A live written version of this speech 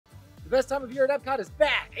best time of year at EPCOT is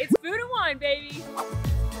back. It's food and wine, baby.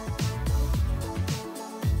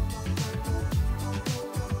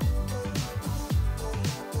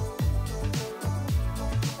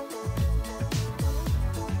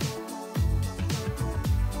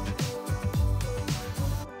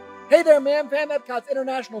 Hey there, Mam Fam. EPCOT's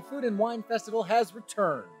International Food and Wine Festival has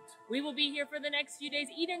returned. We will be here for the next few days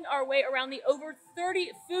eating our way around the over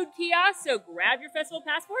 30 food kiosks, so grab your festival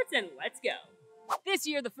passports and let's go. This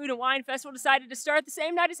year, the Food and Wine Festival decided to start the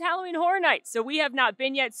same night as Halloween Horror Nights, so we have not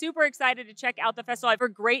been yet. Super excited to check out the festival. I've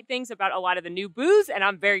heard great things about a lot of the new booths, and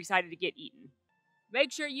I'm very excited to get eaten.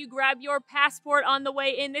 Make sure you grab your passport on the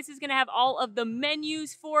way in. This is going to have all of the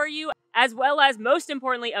menus for you, as well as, most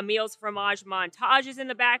importantly, Emile's Fromage Montage is in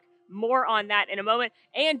the back. More on that in a moment.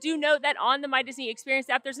 And do note that on the My Disney Experience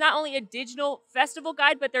app, there's not only a digital festival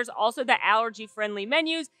guide, but there's also the allergy-friendly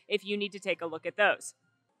menus if you need to take a look at those.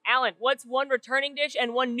 Alan, what's one returning dish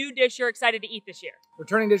and one new dish you're excited to eat this year?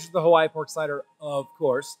 Returning dish is the Hawaii pork cider, of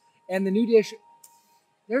course. And the new dish,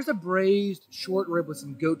 there's a braised short rib with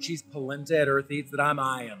some goat cheese polenta at Earth Eats that I'm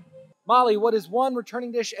eyeing. Molly, what is one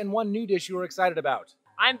returning dish and one new dish you are excited about?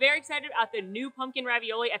 I'm very excited about the new pumpkin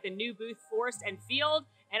ravioli at the new booth Forest and Field.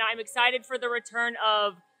 And I'm excited for the return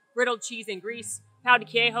of griddled cheese in Greece, pão de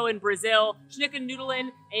queijo in Brazil, schnickennudeln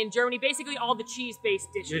in Germany, basically all the cheese-based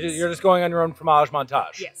dishes. You're just going on your own Fromage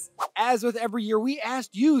Montage. Yes. As with every year, we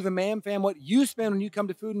asked you, the Mam Fam, what you spend when you come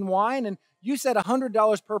to Food and Wine, and you said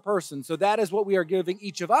 $100 per person. So that is what we are giving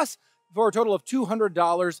each of us for a total of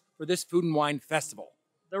 $200 for this Food and Wine Festival.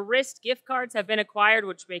 The wrist gift cards have been acquired,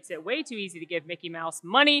 which makes it way too easy to give Mickey Mouse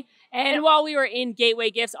money. And while we were in Gateway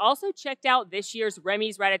Gifts, also checked out this year's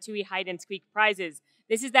Remy's Ratatouille Hide and Squeak prizes.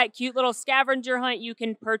 This is that cute little scavenger hunt you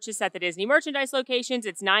can purchase at the Disney merchandise locations.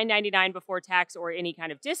 It's $9.99 before tax or any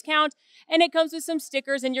kind of discount. And it comes with some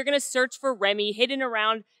stickers, and you're going to search for Remy hidden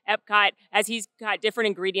around EPCOT as he's got different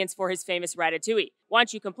ingredients for his famous ratatouille.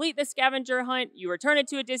 Once you complete the scavenger hunt, you return it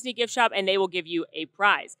to a Disney gift shop, and they will give you a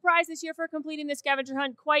prize. Prize this year for completing the scavenger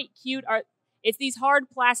hunt, quite cute. It's these hard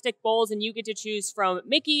plastic bowls, and you get to choose from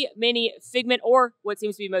Mickey, Minnie, Figment, or what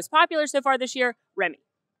seems to be most popular so far this year, Remy.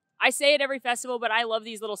 I say it every festival, but I love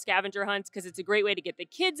these little scavenger hunts because it's a great way to get the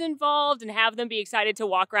kids involved and have them be excited to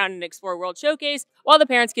walk around and explore World Showcase while the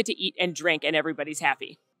parents get to eat and drink and everybody's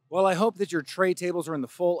happy. Well, I hope that your tray tables are in the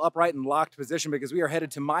full upright and locked position because we are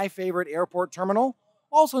headed to my favorite airport terminal,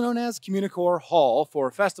 also known as Communicore Hall,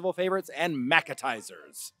 for festival favorites and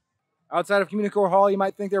macatizers. Outside of Communicore Hall, you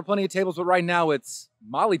might think there are plenty of tables, but right now it's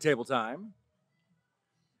Molly table time.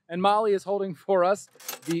 And Molly is holding for us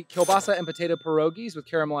the kielbasa and potato pierogies with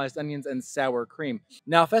caramelized onions and sour cream.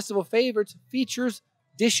 Now, Festival Favorites features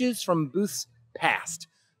dishes from booths past.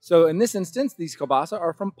 So in this instance, these kielbasa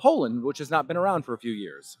are from Poland, which has not been around for a few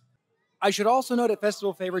years. I should also note at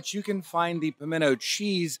Festival Favorites, you can find the pimento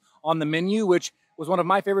cheese on the menu, which was one of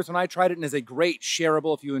my favorites when I tried it and is a great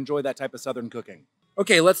shareable if you enjoy that type of Southern cooking.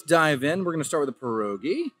 Okay, let's dive in. We're going to start with a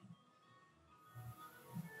pierogi.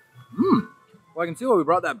 Well, I can see why we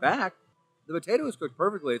brought that back. The potato is cooked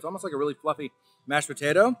perfectly. It's almost like a really fluffy mashed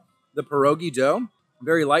potato. The pierogi dough,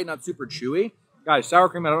 very light, not super chewy. Guys, sour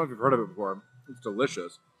cream, I don't know if you've heard of it before. It's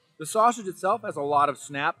delicious. The sausage itself has a lot of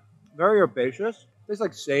snap, very herbaceous. Tastes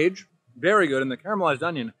like sage, very good. And the caramelized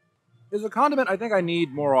onion is a condiment I think I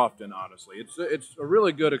need more often, honestly. It's a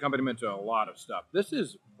really good accompaniment to a lot of stuff. This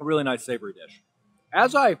is a really nice savory dish.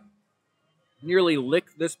 As I nearly lick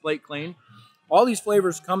this plate clean, all these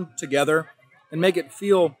flavors come together and make it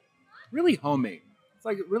feel really homey. It's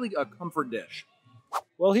like really a comfort dish.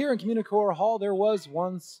 Well, here in Communicore Hall, there was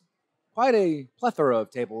once quite a plethora of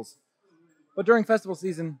tables. But during festival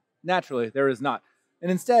season, naturally, there is not. And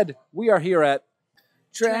instead, we are here at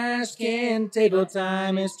Trash Can Table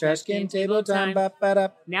Time. It's Trash Can Table Time.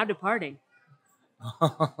 Now departing.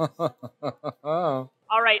 Oh.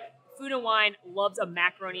 All right. Food and Wine loves a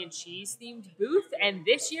macaroni and cheese themed booth, and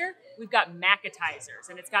this year we've got macatizers,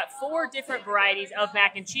 and it's got 4 different varieties of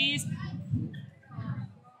mac and cheese.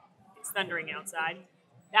 It's thundering outside.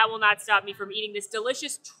 That will not stop me from eating this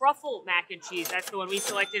delicious truffle mac and cheese. That's the one we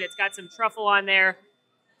selected. It's got some truffle on there.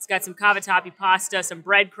 It's got some cavatappi pasta, some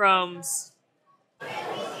breadcrumbs. I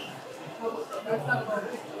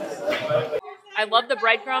love the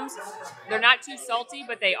breadcrumbs. They're not too salty,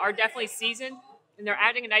 but they are definitely seasoned. And they're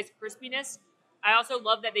adding a nice crispiness. I also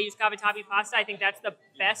love that they use cavatappi pasta. I think that's the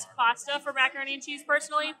best pasta for macaroni and cheese,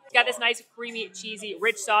 personally. It's got this nice, creamy, cheesy,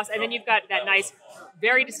 rich sauce, and then you've got that nice,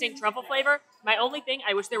 very distinct truffle flavor. My only thing,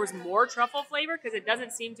 I wish there was more truffle flavor because it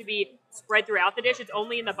doesn't seem to be spread throughout the dish. It's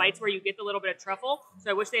only in the bites where you get the little bit of truffle.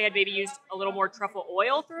 So I wish they had maybe used a little more truffle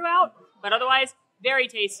oil throughout. But otherwise, Very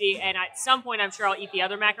tasty, and at some point I'm sure I'll eat the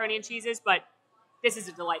other macaroni and cheeses, but this is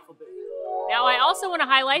a delightful booth. Now, I also want to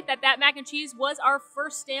highlight that mac and cheese was our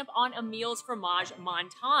first stamp on Emile's Fromage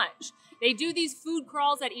Montage. They do these food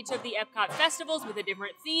crawls at each of the EPCOT festivals with a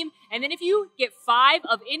different theme, and then if you get 5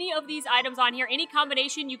 of any of these items on here, any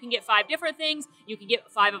combination, you can get 5 different things, you can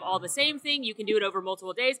get 5 of all the same thing, you can do it over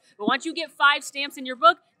multiple days, but once you get 5 stamps in your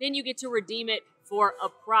book, then you get to redeem it for a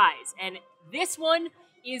prize. And this one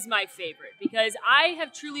is my favorite because I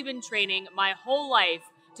have truly been training my whole life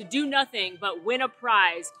to do nothing but win a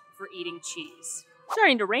prize for eating cheese.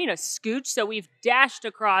 Starting to rain a scooch, so we've dashed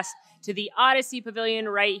across to the Odyssey Pavilion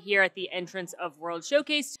right here at the entrance of World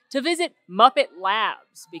Showcase to visit Muppet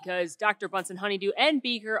Labs because Dr. Bunsen Honeydew and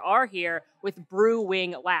Beaker are here with Brew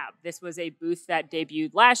Wing Lab. This was a booth that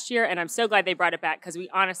debuted last year, and I'm so glad they brought it back because we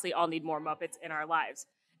honestly all need more Muppets in our lives.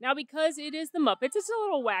 Now, because it is the Muppets, it's a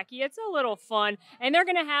little wacky, it's a little fun, and they're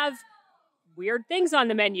gonna have weird things on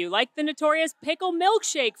the menu, like the notorious pickle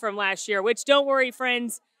milkshake from last year, which, don't worry,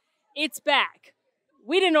 friends, it's back.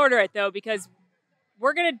 We didn't order it, though, because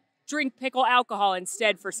we're going to drink pickle alcohol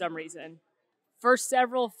instead for some reason. For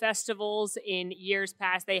several festivals in years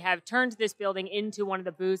past, they have turned this building into one of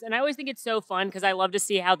the booths, and I always think it's so fun because I love to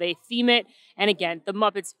see how they theme it. And again, the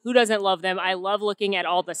Muppets, who doesn't love them? I love looking at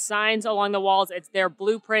all the signs along the walls. It's their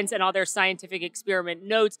blueprints and all their scientific experiment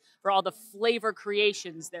notes for all the flavor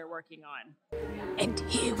creations they're working on. And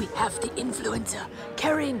here we have the influencer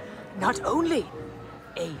carrying not only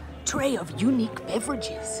a tray of unique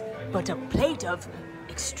beverages, but a plate of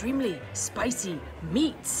extremely spicy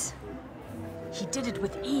meats. He did it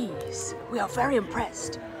with ease. We are very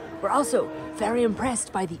impressed. We're also very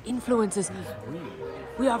impressed by the influencer's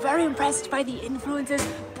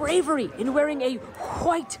bravery in wearing a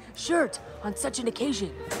white shirt on such an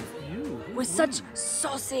occasion. With such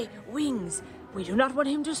saucy wings, we do not want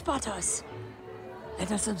him to spot us.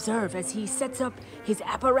 Let us observe as he sets up his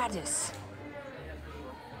apparatus.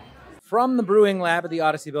 From the brewing lab at the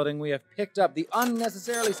Odyssey building, we have picked up the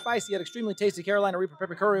unnecessarily spicy yet extremely tasty Carolina Reaper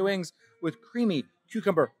pepper curry wings with creamy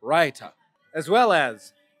cucumber raita, as well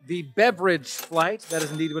as the beverage flight, that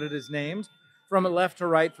is indeed what it is named. From left to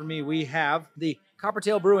right for me, we have the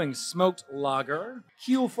Coppertail Brewing Smoked Lager,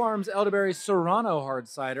 Keel Farms Elderberry Serrano Hard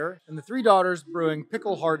Cider, and the Three Daughters Brewing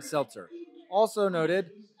Pickle Hard Seltzer. Also noted,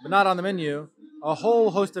 but not on the menu, a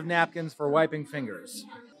whole host of napkins for wiping fingers.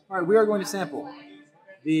 All right, we are going to sample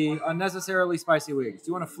the unnecessarily spicy wings. Do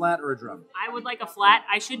you want a flat or a drum? I would like a flat.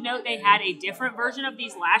 I should note they had a different version of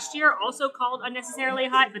these last year, also called Unnecessarily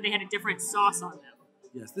Hot, but they had a different sauce on them.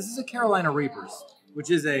 Yes, this is a Carolina Reapers,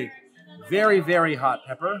 which is a very, very hot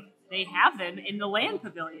pepper. They have them in the Land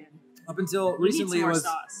Pavilion. Up until recently it was...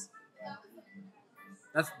 sauce.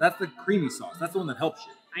 That's the creamy sauce. That's the one that helps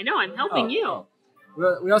you. I know, I'm helping you. Oh.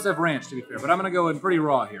 We also have ranch, to be fair, but I'm going to go in pretty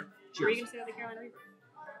raw here. Cheers. What are you going to say about the Carolina Reaper?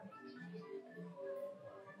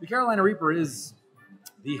 The Carolina Reaper is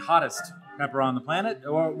the hottest pepper on the planet,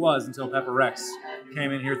 or it was until Pepper Rex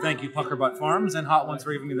came in here. Thank you, Puckerbutt Farms and Hot Ones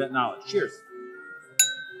for giving me that knowledge. Cheers.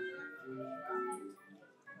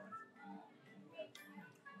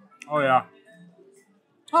 Oh, yeah.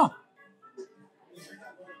 Oh.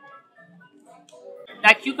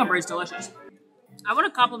 That cucumber is delicious. I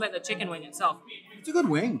want to compliment the chicken wing itself. It's a good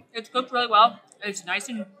wing. It's cooked really well. It's nice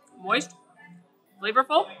and moist,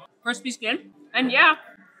 flavorful, crispy skin, and yeah,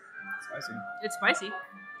 Spicy. it's spicy.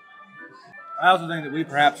 I also think that we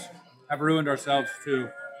perhaps have ruined ourselves to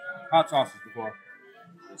hot sauces before.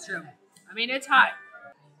 It's true. I mean, it's hot.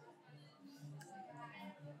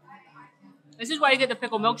 This is why you get the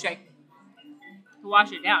pickle milkshake, to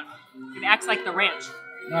wash it down. It acts like the ranch.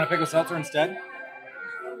 You want a pickle seltzer instead?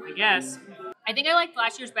 I guess. I think I liked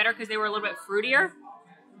last year's better because they were a little bit fruitier.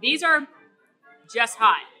 These are just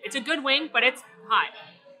hot. It's a good wing, but it's hot.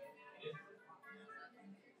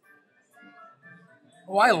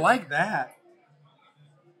 Oh, I like that.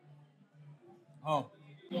 Oh,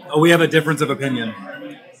 we have a difference of opinion.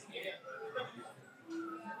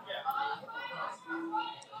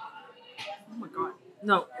 Oh my god.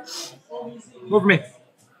 No. Move for me.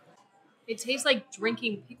 It tastes like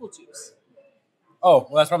drinking pickle juice. Oh,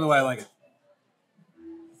 well, that's probably why I like it.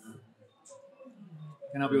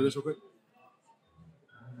 Can I help you with this real quick?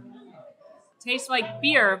 Tastes like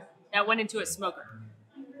beer that went into a smoker.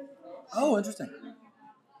 Oh, interesting.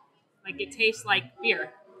 Like it tastes like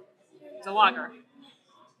beer. It's a lager.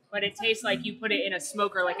 But it tastes like you put it in a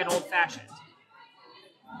smoker like an old fashioned.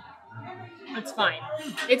 It's fine.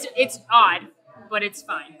 It's odd, but it's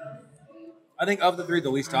fine. I think of the three, the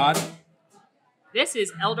least odd. This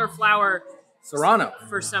is elderflower Serrano.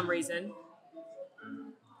 for some reason.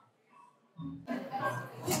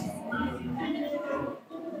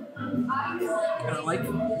 Kind of like.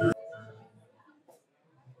 Oh,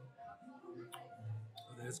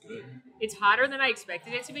 that's good. It's hotter than I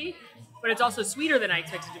expected it to be, but it's also sweeter than I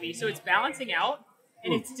expected it to be. So it's balancing out,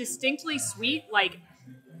 and it's distinctly sweet, like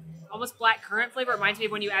almost black currant flavor. It reminds me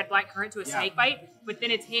of when you add black currant to a snake bite, but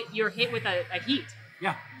then you're hit with a heat.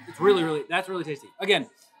 Yeah, it's really, that's really tasty. Again,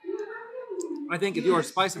 I think if you are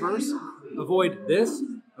spice averse, avoid this.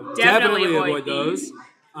 Definitely avoid those.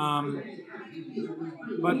 But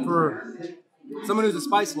for someone who's a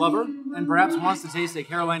spice lover and perhaps wants to taste a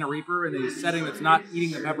Carolina Reaper in a setting that's not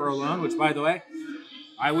eating the pepper alone, which, by the way,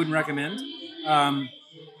 I wouldn't recommend,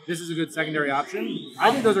 this is a good secondary option.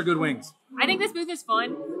 I think those are good wings. I think this booth is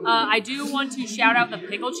fun. I do want to shout out the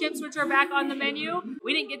pickle chips, which are back on the menu.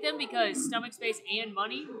 We didn't get them because stomach space and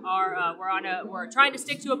money are we're trying to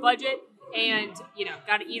stick to a budget, and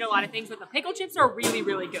got to eat a lot of things. But the pickle chips are really,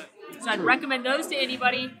 really good. So I'd recommend those to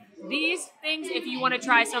anybody. These things, if you want to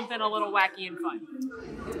try something a little wacky and fun.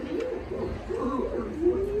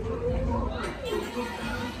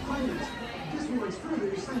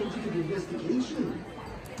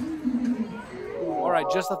 All right,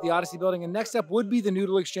 just left the Odyssey building, and next up would be the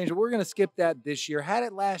Noodle Exchange, but we're going to skip that this year. Had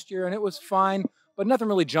it last year, and it was fine, but nothing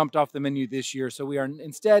really jumped off the menu this year, so we are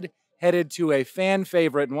instead headed to a fan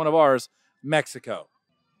favorite and one of ours, Mexico.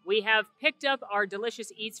 We have picked up our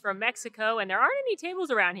delicious eats from Mexico, and there aren't any tables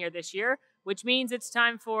around here this year, which means it's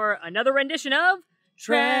time for another rendition of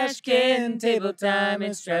Trash Can Table Time.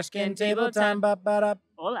 It's Trash Can Table Time.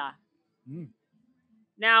 Hola.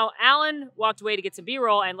 Now, Alan walked away to get some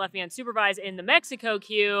B-roll and left me unsupervised in the Mexico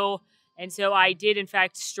queue, and so I did, in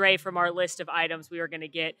fact, stray from our list of items we were going to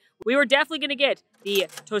get. We were definitely going to get the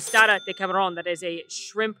tostada de camarón, that is a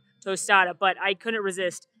shrimp tostada, but I couldn't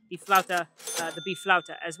resist the flauta, the beef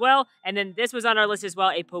flauta as well. And then this was on our list as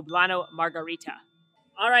well, a poblano margarita.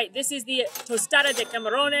 All right, this is the tostada de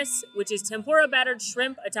camarones, which is tempura battered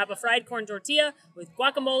shrimp atop a fried corn tortilla with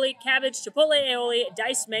guacamole, cabbage, chipotle aioli,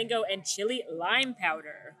 diced mango, and chili lime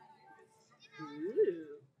powder.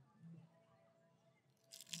 Ooh.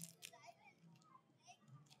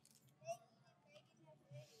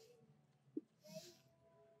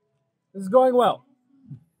 This is going well.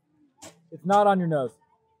 It's not on your nose.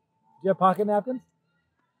 Do you have pocket napkins?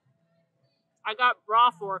 I got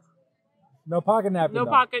bra fork. No pocket napkin. No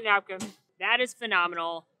pocket napkin. That is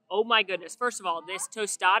phenomenal. Oh my goodness. First of all, this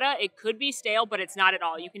tostada, it could be stale, but it's not at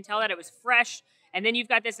all. You can tell that it was fresh. And then you've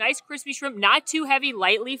got this nice crispy shrimp, not too heavy,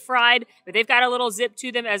 lightly fried, but they've got a little zip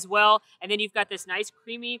to them as well. And then you've got this nice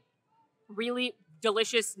creamy, really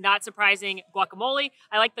delicious, not surprising guacamole.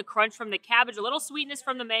 I like the crunch from the cabbage, a little sweetness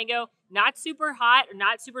from the mango. Not super hot,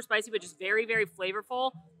 not super spicy, but just very, very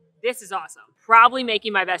flavorful. This is awesome. Probably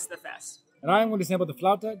making my best of the fest. And I am going to sample the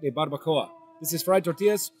flauta de barbacoa. This is fried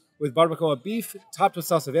tortillas with barbacoa beef, topped with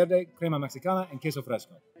salsa verde, crema mexicana, and queso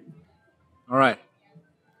fresco. All right.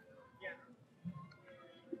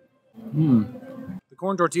 The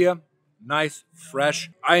corn tortilla, nice,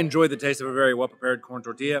 fresh. I enjoy the taste of a very well-prepared corn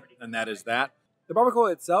tortilla, and that is that. The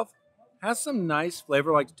barbacoa itself has some nice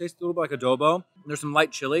flavor, like it tastes a little bit like adobo. There's some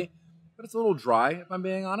light chili, but it's a little dry, if I'm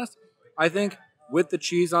being honest. I think with the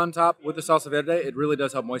cheese on top, with the salsa verde, it really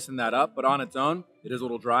does help moisten that up, but on its own, it is a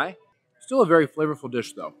little dry. Still a very flavorful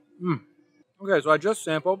dish, though. Okay, so I just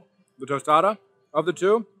sampled the tostada. Of the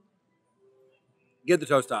two, get the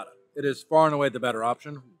tostada. It is far and away the better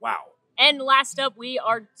option. Wow. And last up, we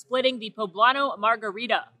are splitting the poblano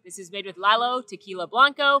margarita. This is made with Lalo, tequila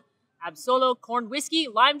blanco, Absolo corn whiskey,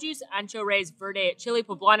 lime juice, ancho reyes verde chili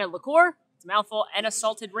poblano liqueur. It's a mouthful, and a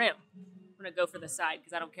salted rim. I'm going to go for the side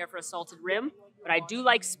because I don't care for a salted rim, but I do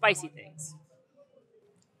like spicy things.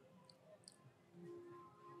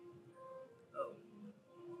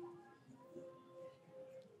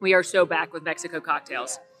 We are so back with Mexico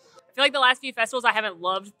cocktails. I feel like the last few festivals, I haven't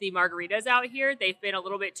loved the margaritas out here. They've been a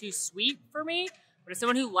little bit too sweet for me. But as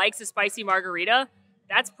someone who likes a spicy margarita,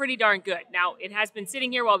 that's pretty darn good. Now, it has been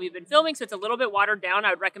sitting here while we've been filming, so it's a little bit watered down. I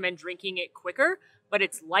would recommend drinking it quicker, but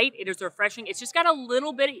it's light. It is refreshing. It's just got a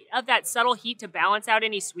little bit of that subtle heat to balance out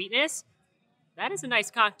any sweetness. That is a nice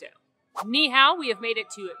cocktail. Ni hao, we have made it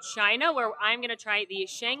to China, where I'm going to try the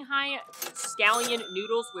Shanghai scallion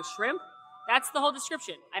noodles with shrimp. That's the whole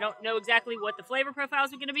description. I don't know exactly what the flavor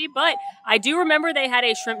profiles are going to be, but I do remember they had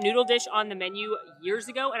a shrimp noodle dish on the menu years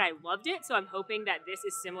ago, and I loved it, so I'm hoping that this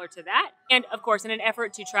is similar to that. And, of course, in an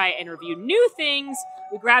effort to try and review new things,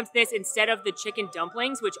 we grabbed this instead of the chicken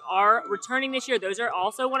dumplings, which are returning this year. Those are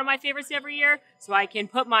also one of my favorites every year, so I can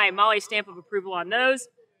put my Molly stamp of approval on those.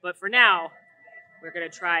 But for now, we're going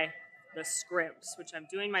to try the scrimps, which I'm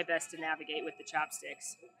doing my best to navigate with the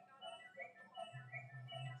chopsticks.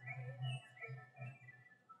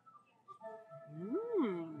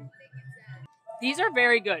 Mmm. These are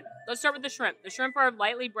very good. Let's start with the shrimp. The shrimp are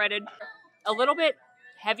lightly breaded, a little bit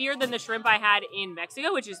heavier than the shrimp I had in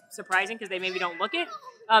Mexico, which is surprising because they maybe don't look it.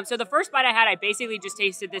 So the first bite I had, I basically just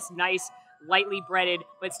tasted this nice, lightly breaded,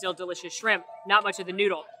 but still delicious shrimp. Not much of the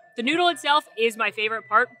noodle. The noodle itself is my favorite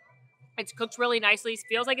part. It's cooked really nicely.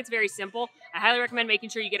 Feels like it's very simple. I highly recommend making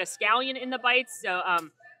sure you get a scallion in the bites. So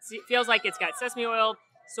it feels like it's got sesame oil,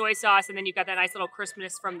 soy sauce, and then you've got that nice little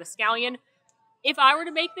crispness from the scallion. If I were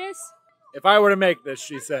to make this... If I were to make this,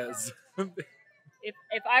 she says.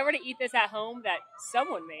 if I were to eat this at home that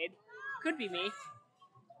someone made, could be me,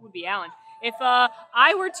 would be Alan. If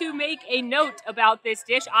I were to make a note about this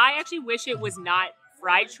dish, I actually wish it was not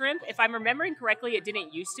fried shrimp. If I'm remembering correctly, it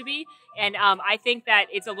didn't used to be. And I think that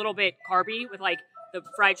it's a little bit carby with like the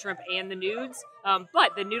fried shrimp and the nudes.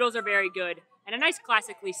 But the noodles are very good. And a nice,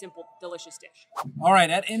 classically simple, delicious dish. All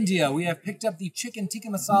right, at India, we have picked up the chicken tikka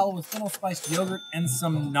masala with fennel spiced yogurt and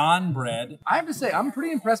some naan bread. I have to say, I'm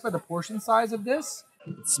pretty impressed by the portion size of this.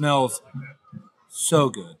 It smells so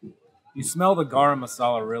good. You smell the garam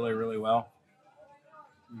masala really, really well.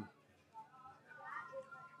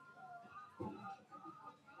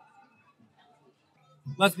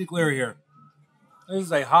 Let's be clear here. This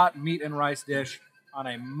is a hot meat and rice dish on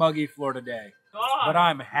a muggy Florida day. But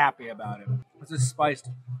I'm happy about it. This is spiced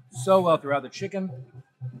so well throughout. The chicken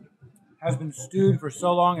has been stewed for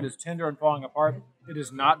so long, it is tender and falling apart. It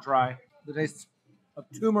is not dry. The taste of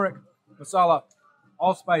turmeric, masala,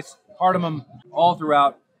 allspice, cardamom, all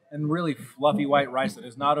throughout, and really fluffy white rice that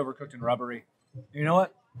is not overcooked and rubbery. And you know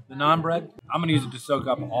what? The naan bread, I'm gonna use it to soak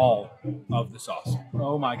up all of the sauce.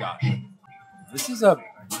 Oh my gosh. This is a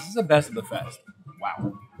best of the fest.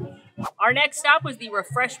 Wow. Our next stop was the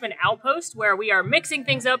Refreshment Outpost, where we are mixing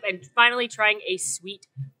things up and finally trying a sweet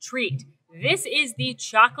treat. This is the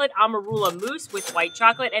chocolate amarula mousse with white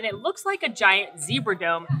chocolate, and it looks like a giant zebra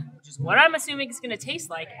dome, which is what I'm assuming it's going to taste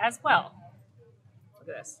like as well. Look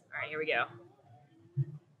at this. All right, here we go.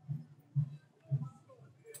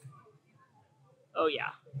 Oh,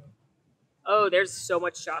 yeah. Oh, there's so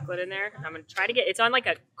much chocolate in there. I'm going to try to get... It's on like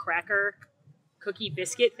a cracker cookie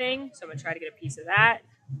biscuit thing, so I'm going to try to get a piece of that.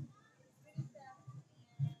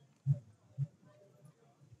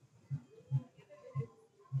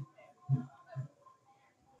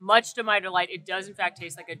 Much to my delight, it does in fact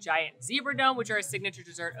taste like a giant zebra dome, which are a signature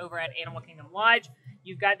dessert over at Animal Kingdom Lodge.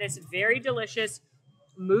 You've got this very delicious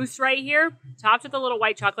mousse right here, topped with a little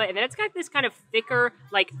white chocolate, and then it's got this kind of thicker,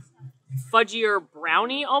 like fudgier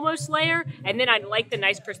brownie almost layer, and then I like the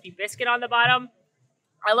nice crispy biscuit on the bottom.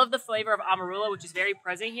 I love the flavor of amarula, which is very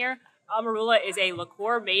present here. Amarula is a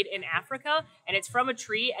liqueur made in Africa, and it's from a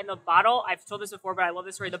tree, and the bottle, I've told this before, but I love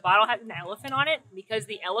this story, the bottle has an elephant on it because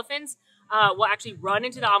the elephants will actually run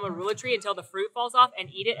into the amarula tree until the fruit falls off and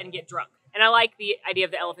eat it and get drunk. And I like the idea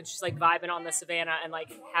of the elephants just like vibing on the savannah and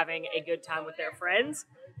like having a good time with their friends.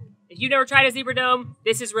 If you've never tried a zebra dome,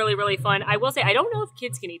 this is really, really fun. I will say, I don't know if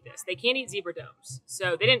kids can eat this. They can't eat zebra domes.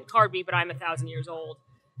 So they didn't card me, but I'm 1,000 years old.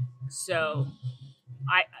 So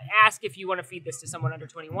I ask if you want to feed this to someone under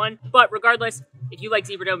 21. But regardless, if you like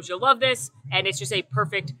zebra domes, you'll love this. And it's just a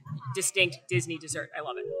perfect, distinct Disney dessert. I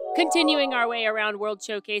love it. Continuing our way around World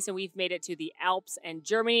Showcase, and we've made it to the Alps and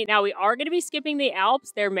Germany. Now, we are going to be skipping the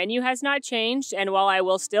Alps. Their menu has not changed. And while I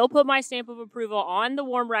will still put my stamp of approval on the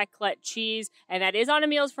warm raclette cheese, and that is on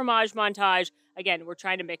Emile's Fromage Montage, again, we're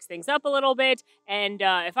trying to mix things up a little bit. And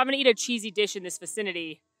if I'm going to eat a cheesy dish in this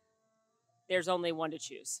vicinity, there's only one to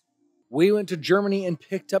choose. We went to Germany and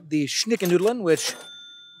picked up the Schnickennudeln, which,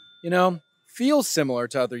 you know, feels similar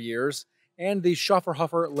to other years, and the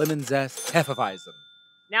Schafferhofer Lemon Zest Hefeweizen.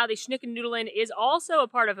 Now, the Schnickennudeln is also a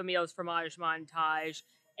part of Emile's Fromage Montage.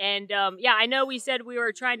 And, yeah, I know we said we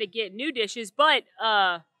were trying to get new dishes, but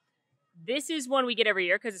this is one we get every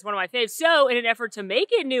year because it's one of my faves. So, in an effort to make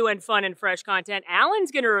it new and fun and fresh content,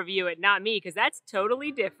 Alan's going to review it, not me, because that's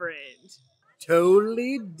totally different.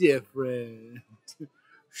 Totally different.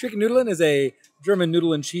 Schnickennudeln is a German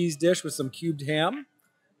noodle and cheese dish with some cubed ham.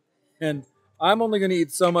 And I'm only going to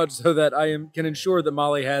eat so much so that I can ensure that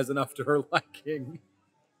Molly has enough to her liking.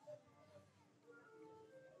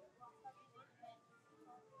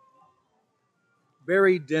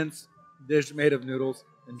 Very dense dish made of noodles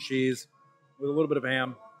and cheese with a little bit of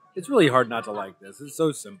ham. It's really hard not to like this. It's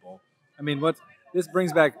so simple. I mean, this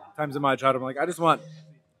brings back times in my childhood. I'm like, I just want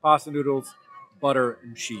pasta noodles, butter,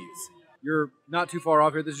 and cheese. You're not too far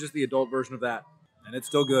off here. This is just the adult version of that. And it's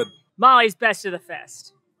still good. Molly's best of the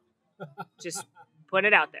fest. Just put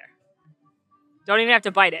it out there. Don't even have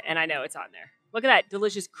to bite it, and I know it's on there. Look at that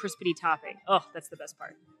delicious crispity topping. Oh, that's the best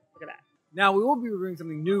part. Look at that. Now, we will be reviewing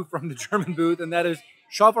something new from the German booth, and that is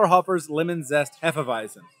Schafferhofer's Lemon Zest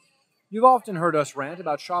Hefeweizen. You've often heard us rant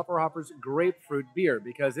about Schafferhofer's grapefruit beer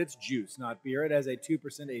because it's juice, not beer. It has a 2%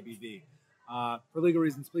 ABV. For legal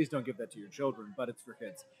reasons, please don't give that to your children, but it's for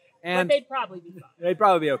kids. And but they'd probably be fine. They'd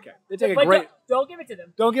probably be okay. They take but a great. Don't give it to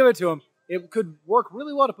them. Don't give it to them. It could work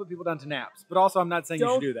really well to put people down to naps, but also I'm not saying you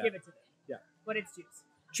should do that. Don't give it to them. Yeah. But it's juice.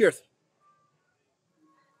 Cheers.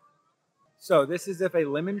 So this is if a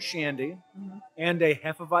lemon shandy and a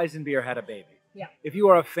Hefeweizen beer had a baby. Yeah. If you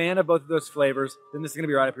are a fan of both of those flavors, then this is going to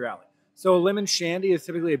be right up your alley. So a lemon shandy is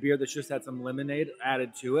typically a beer that's just had some lemonade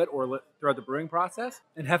added to it or throughout the brewing process.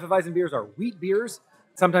 And Hefeweizen beers are wheat beers.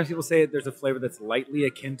 Sometimes people say there's a flavor that's lightly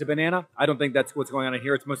akin to banana. I don't think that's what's going on in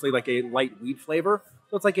here. It's mostly like a light wheat flavor.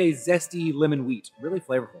 So it's like a zesty lemon wheat. Really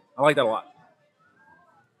flavorful. I like that a lot.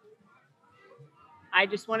 I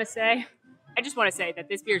just want to say that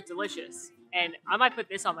this beer is delicious. And I might put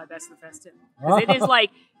this on my best of the fest too. Because it is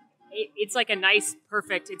like, it's like a nice,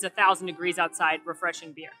 perfect, it's 1,000 degrees outside,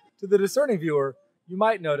 refreshing beer. To the discerning viewer, you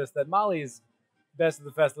might notice that Molly's best of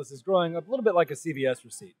the fest list is growing a little bit like a CVS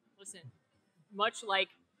receipt. Listen, much like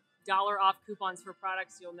dollar off coupons for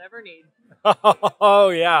products you'll never need. Oh,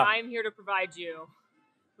 yeah. I'm here to provide you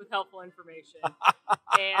with helpful information.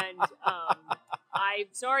 And I'm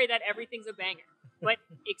sorry that everything's a banger, but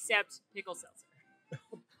except pickle seltzer.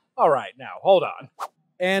 All right, now, hold on.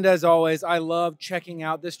 And as always, I love checking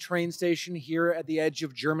out this train station here at the edge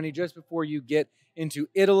of Germany just before you get into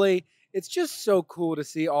Italy. It's just so cool to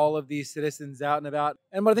see all of these citizens out and about.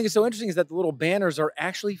 And what I think is so interesting is that the little banners are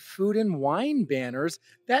actually food and wine banners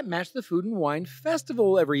that match the Food and Wine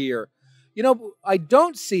Festival every year. You know, I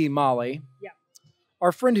don't see Molly. Yeah.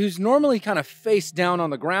 Our friend who's normally kind of face down on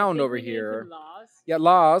the ground over here. Lars. Yeah,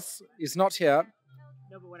 Lars is not here.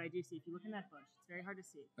 No, but what I do see, if you look in that bush, it's very hard to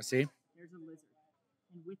see. I see. There's a lizard.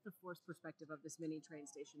 And with the forced perspective of this mini train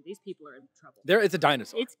station, these people are in trouble. It's a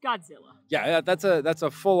dinosaur. It's Godzilla. Yeah, that's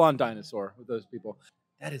a full-on dinosaur with those people.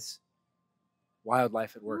 That is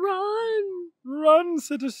wildlife at work. Run,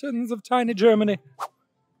 citizens of tiny Germany.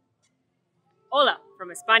 Hola, from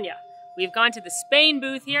España. We've gone to the Spain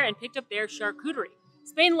booth here and picked up their charcuterie.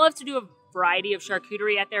 Spain loves to do a variety of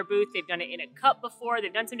charcuterie at their booth. They've done it in a cup before.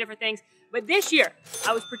 They've done some different things. But this year,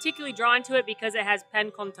 I was particularly drawn to it because it has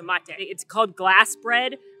pan con tomate. It's called glass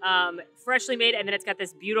bread, freshly made, and then it's got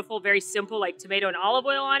this beautiful, very simple, like tomato and olive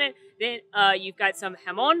oil on it. Then you've got some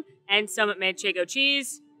jamon and some manchego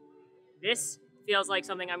cheese. This feels like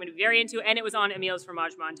something I'm going to be very into, and it was on Emile's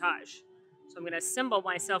Fromage Montage. So I'm going to assemble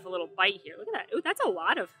myself a little bite here. Look at that. Ooh, that's a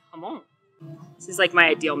lot of jamon. This is like my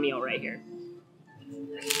ideal meal right here.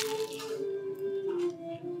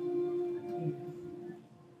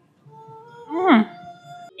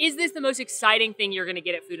 Is this the most exciting thing you're going to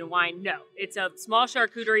get at Food and Wine? No. It's a small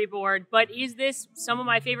charcuterie board, but is this some of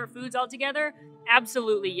my favorite foods altogether?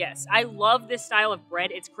 Absolutely yes. I love this style of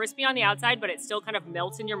bread. It's crispy on the outside, but it still kind of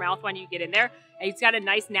melts in your mouth when you get in there. And it's got a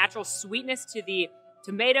nice natural sweetness to the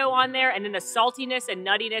tomato on there, and then the saltiness and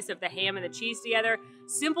nuttiness of the ham and the cheese together.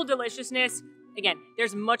 Simple deliciousness. Again,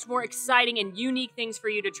 there's much more exciting and unique things for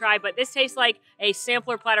you to try, but this tastes like a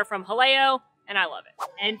sampler platter from Haleo, and I love it.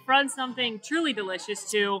 And from something truly delicious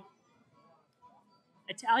to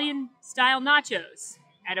Italian-style nachos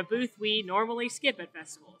at a booth we normally skip at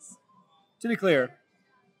festivals. To be clear,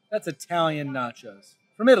 that's Italian nachos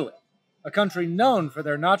from Italy, a country known for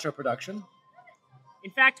their nacho production.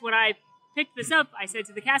 In fact, when I picked this up, I said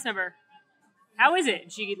to the cast member, "How is it?"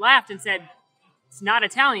 And she laughed and said, "It's not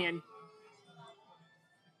Italian.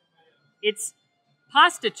 It's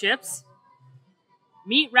pasta chips,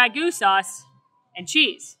 meat ragu sauce, and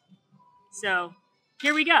cheese." So,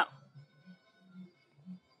 here we go.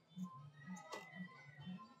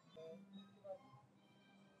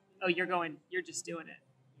 Oh, you're just doing it.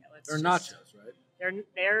 Yeah, They're nachos, right?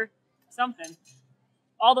 They're something.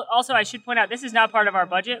 Also, I should point out, this is not part of our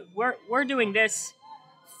budget. We're doing this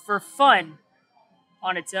for fun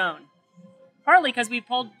on its own. Partly because we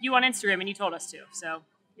pulled you on Instagram and you told us to. So,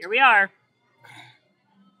 here we are.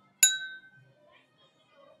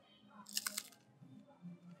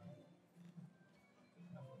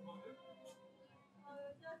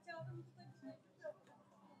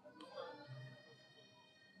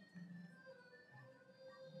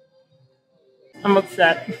 I'm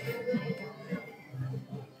upset.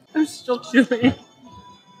 I'm still chewing.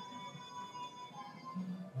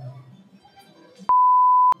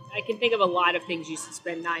 I can think of a lot of things you should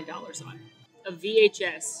spend $9 on. A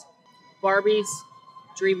VHS, Barbie's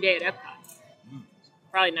Dream Day at EPCOT.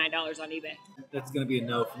 Probably $9 on eBay. That's going to be a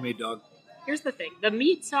no for me, dog. Here's the thing. The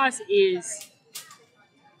meat sauce is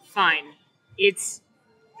fine. It's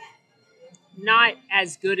not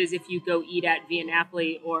as good as if you go eat at Via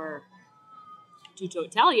Napoli or Tutto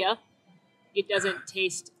Italia. It doesn't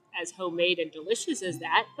taste as homemade and delicious as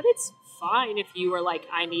that, but it's fine if you were like,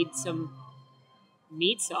 I need some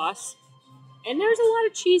meat sauce. And there's a lot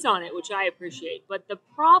of cheese on it, which I appreciate. But the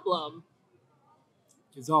problem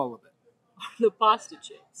Is all of it. are the pasta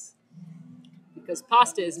chips. Because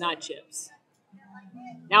pasta is not chips.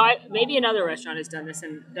 Now, maybe another restaurant has done this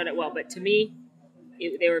and done it well, but to me,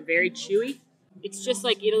 they were very chewy. It's just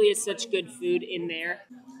like Italy has such good food in there.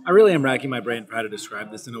 I really am racking my brain to try to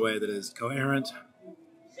describe this in a way that is coherent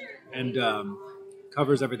and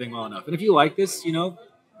covers everything well enough. And if you like this,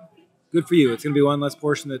 good for you. It's going to be one less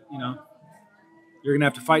portion that, you're going to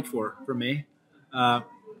have to fight for from me.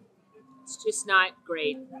 It's just not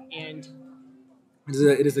great. And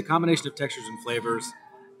it is a combination of textures and flavors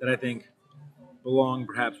that I think belong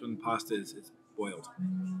perhaps when pasta is boiled.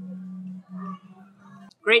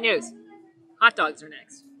 Great news. Hot dogs are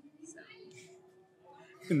next.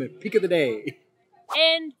 In the peak of the day.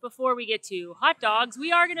 And before we get to hot dogs,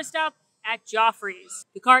 we are going to stop at Joffrey's,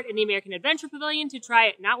 the cart in the American Adventure Pavilion, to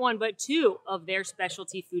try not one but two of their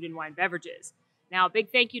specialty food and wine beverages. Now, a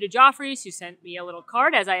big thank you to Joffrey's, who sent me a little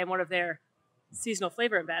card, as I am one of their seasonal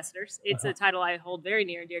flavor ambassadors. It's a title I hold very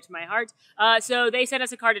near and dear to my heart. So they sent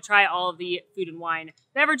us a card to try all of the food and wine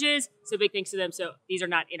beverages. So big thanks to them. So these are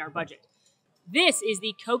not in our budget. This is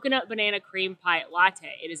the Coconut Banana Cream Pie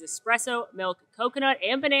Latte. It is espresso, milk, coconut,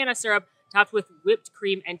 and banana syrup topped with whipped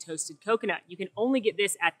cream and toasted coconut. You can only get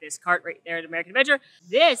this at this cart right there at American Adventure.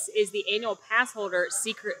 This is the annual pass holder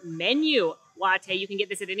secret menu latte. You can get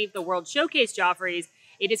this at any of the World Showcase Joffreys.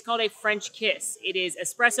 It is called a French Kiss. It is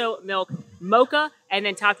espresso, milk, mocha, and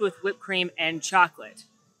then topped with whipped cream and chocolate.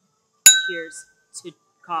 Cheers to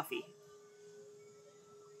coffee.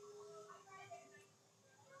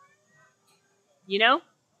 As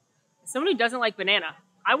someone who doesn't like banana,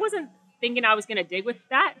 I wasn't thinking I was going to dig with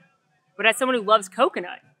that. But as someone who loves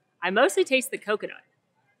coconut, I mostly taste the coconut.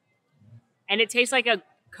 And it tastes like a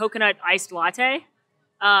coconut iced latte.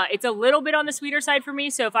 It's a little bit on the sweeter side for me,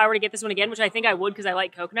 so if I were to get this one again, which I think I would because I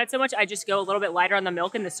like coconut so much, I just go a little bit lighter on the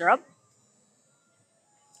milk and the syrup.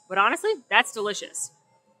 But honestly, that's delicious.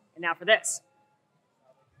 And now for this.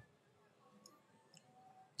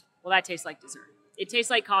 Well, that tastes like dessert. It tastes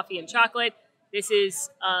like coffee and chocolate. This is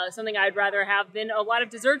something I'd rather have than a lot of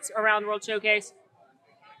desserts around World Showcase.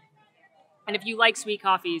 And if you like sweet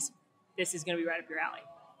coffees, this is going to be right up your alley.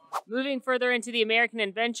 Moving further into the American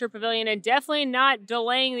Adventure Pavilion and definitely not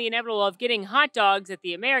delaying the inevitable of getting hot dogs at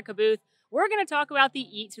the America booth, we're going to talk about the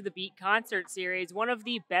Eat to the Beat concert series, one of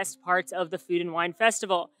the best parts of the Food and Wine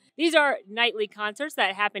Festival. These are nightly concerts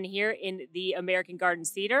that happen here in the American Gardens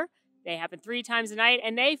Theater. They happen 3 times a night,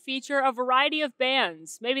 and they feature a variety of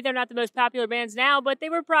bands. Maybe they're not the most popular bands now, but they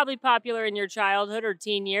were probably popular in your childhood or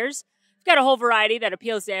teen years. We've got a whole variety that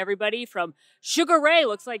appeals to everybody, from Sugar Ray,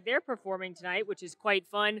 looks like they're performing tonight, which is quite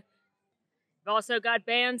fun. We've also got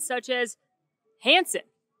bands such as Hanson.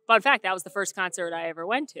 Fun fact, that was the first concert I ever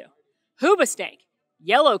went to. Hoobastank,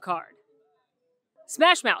 Yellow Card,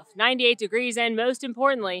 Smash Mouth, 98 Degrees, and most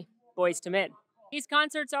importantly, Boys to Men. These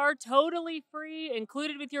concerts are totally free,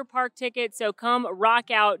 included with your park ticket, so come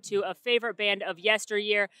rock out to a favorite band of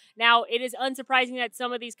yesteryear. Now, it is unsurprising that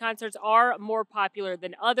some of these concerts are more popular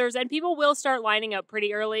than others, and people will start lining up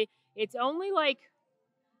pretty early. It's only like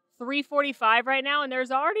 3:45 right now, and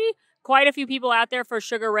there's already quite a few people out there for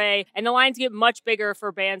Sugar Ray, and the lines get much bigger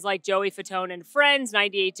for bands like Joey Fatone and Friends,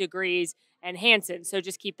 98 Degrees, and Hanson, so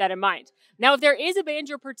just keep that in mind. Now, if there is a band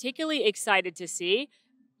you're particularly excited to see,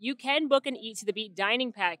 you can book an Eat to the Beat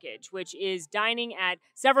dining package, which is dining at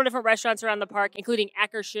several different restaurants around the park, including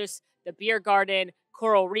Akershus, the Beer Garden,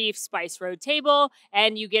 Coral Reef, Spice Road Table,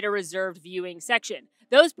 and you get a reserved viewing section.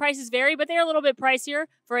 Those prices vary, but they're a little bit pricier.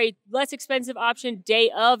 For a less expensive option, day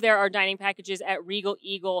of, there are dining packages at Regal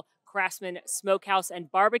Eagle, Craftsman Smokehouse,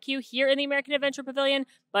 and Barbecue here in the American Adventure Pavilion,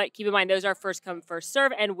 but keep in mind those are first come, first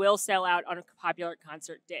serve and will sell out on popular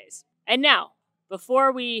concert days. And now,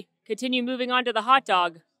 before we continue moving on to the hot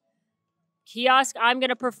dog kiosk, I'm going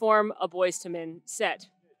to perform a Boys to Men set.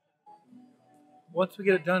 Once we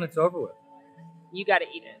get it done, it's over with. You got to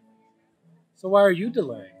eat it. So why are you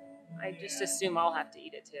delaying? I just assume I'll have to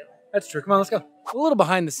eat it too. That's true. Come on, let's go. A little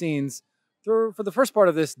behind the scenes. For the first part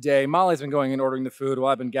of this day, Molly's been going and ordering the food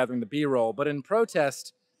while I've been gathering the B-roll. But in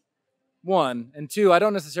protest, 1, and 2, I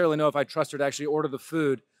don't necessarily know if I trust her to actually order the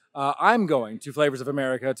food. I'm going to Flavors of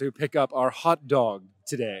America to pick up our hot dog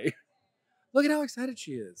today. Look at how excited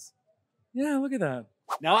she is. Yeah, look at that.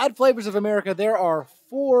 Now, at Flavors of America, there are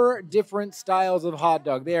 4 different styles of hot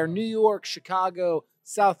dog. They are New York, Chicago,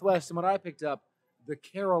 Southwest, and what I picked up, the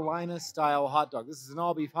Carolina-style hot dog. This is an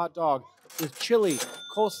all-beef hot dog with chili,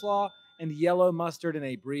 coleslaw, and yellow mustard in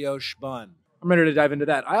a brioche bun. I'm ready to dive into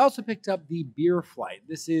that. I also picked up the Beer Flight.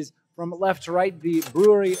 This is, from left to right, the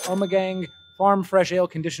Brewery Omegang Farm Fresh Ale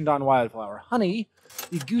Conditioned on Wildflower Honey,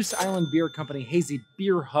 the Goose Island Beer Company Hazy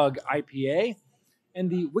Beer Hug IPA,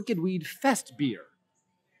 and the Wicked Weed Fest Beer.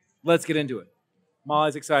 Let's get into it.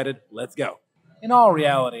 Molly's excited. Let's go. In all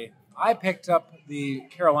reality, I picked up the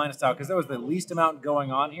Carolina style because there was the least amount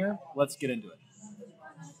going on here. Let's get into it.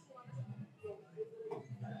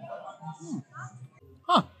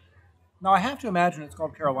 Huh. Now, I have to imagine it's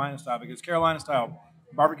called Carolina style because Carolina style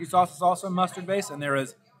barbecue sauce is also mustard based, and there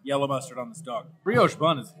is yellow mustard on this dog. Brioche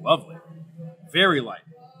bun is lovely. Very light.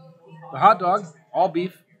 The hot dog, all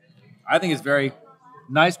beef, I think is very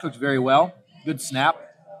nice, cooked very well. Good snap.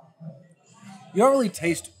 You don't really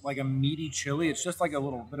taste like a meaty chili. It's just like a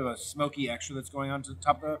little bit of a smoky extra that's going on to the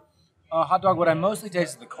top of the hot dog. What I mostly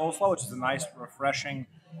taste is the coleslaw, which is a nice, refreshing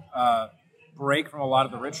break from a lot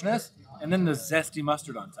of the richness. And then the zesty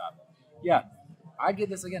mustard on top. Yeah, I'd get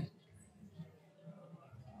this again.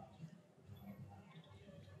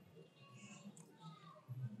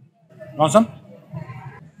 Want some?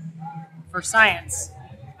 For science,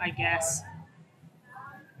 I guess.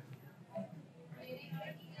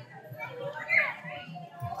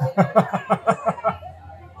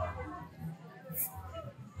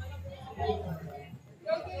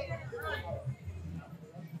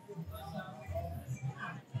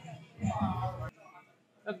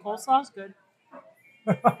 The coleslaw's good.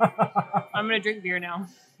 I'm gonna drink beer now.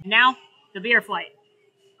 Now, the Beer Flight.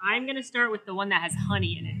 I'm gonna start with the one that has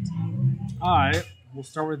honey in it. All right, we'll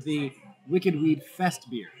start with the Wicked Weed Fest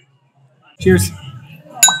beer. Cheers.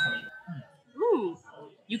 Ooh,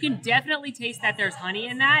 you can definitely taste that there's honey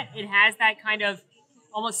in that. It has that kind of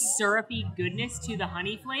almost syrupy goodness to the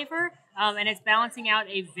honey flavor, and it's balancing out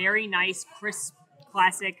a very nice, crisp,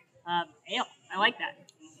 classic ale. I like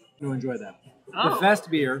that. You'll enjoy that. Oh. The Fest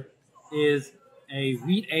beer is a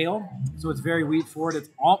wheat ale, so it's very wheat forward. It's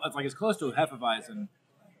like as close to a Hefeweizen.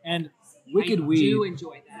 And Wicked Weed. I do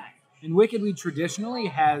enjoy that. And Wicked Weed traditionally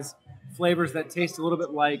has flavors that taste a little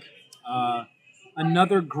bit like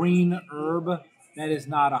another green herb that is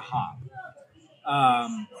not a hop.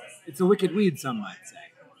 It's a Wicked Weed, some might say.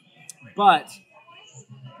 But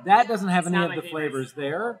that doesn't have any of the flavors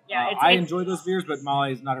there. Yeah, I enjoy those beers, but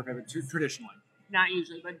Molly is not her favorite traditionally. Not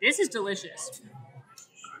usually, but this is delicious.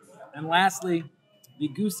 And lastly, the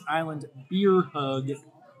Goose Island Beer Hug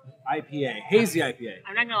IPA, hazy IPA.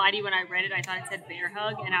 I'm not gonna lie to you. When I read it, I thought it said Bear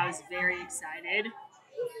Hug, and I was very excited.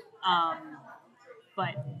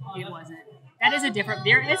 But it wasn't. That is a different.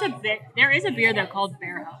 There is a beer that's called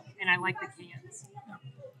Bear Hug, and I like the cans.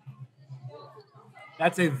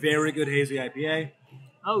 That's a very good hazy IPA.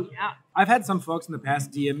 Oh yeah. I've had some folks in the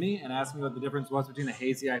past DM me and ask me what the difference was between a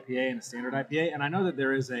hazy IPA and a standard IPA, and I know that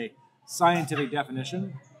there is a scientific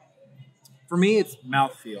definition. For me, it's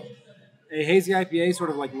mouthfeel. A hazy IPA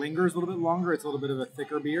sort of like lingers a little bit longer. It's a little bit of a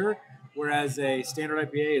thicker beer, whereas a standard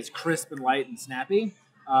IPA is crisp and light and snappy,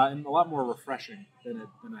 and a lot more refreshing than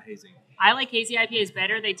a hazy. I like hazy IPAs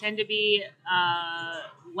better. They tend to be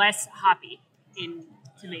less hoppy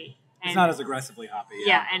to me. And it's not as aggressively hoppy.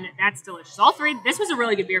 Yeah, and that's delicious. All three. This was a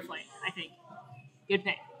really good beer flight, I think. Good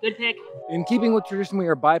pick. Good pick. In keeping with tradition, we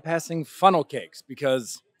are bypassing funnel cakes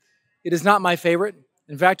because it is not my favorite.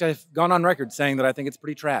 In fact, I've gone on record saying that I think it's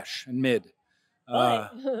pretty trash and mid.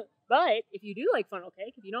 But if you do like funnel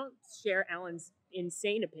cake, if you don't share Alan's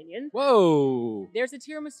insane opinion, whoa, there's a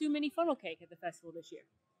tiramisu mini funnel cake at the festival this year,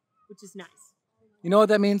 which is nice. You know what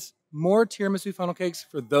that means? More tiramisu funnel cakes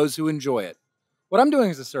for those who enjoy it. What I'm doing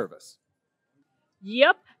is a service.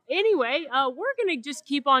 Yep. Anyway, we're going to just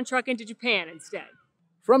keep on trucking to Japan instead.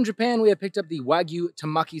 From Japan, we have picked up the Wagyu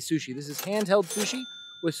Tamaki Sushi. This is handheld sushi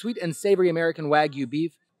with sweet and savory American Wagyu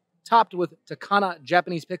beef, topped with Takana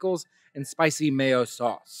Japanese pickles and spicy mayo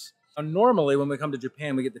sauce. Now, normally, when we come to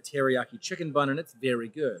Japan, we get the teriyaki chicken bun, and it's very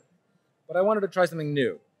good. But I wanted to try something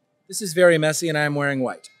new. This is very messy, and I am wearing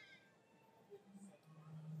white.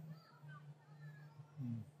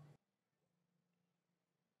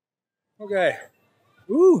 Okay.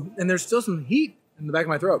 Ooh, and there's still some heat in the back of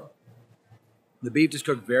my throat. The beef just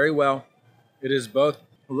cooked very well. It is both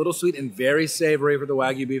a little sweet and very savory for the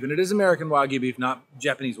Wagyu beef, and it is American Wagyu beef, not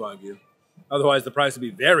Japanese Wagyu. Otherwise, the price would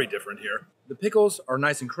be very different here. The pickles are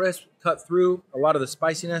nice and crisp, cut through a lot of the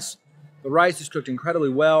spiciness. The rice is cooked incredibly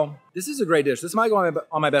well. This is a great dish. This might go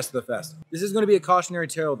on my best of the fest. This is going to be a cautionary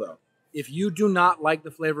tale, though. If you do not like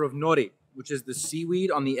the flavor of nori, which is the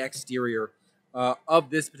seaweed on the exterior of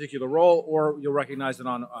this particular roll, or you'll recognize it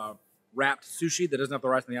on wrapped sushi that doesn't have the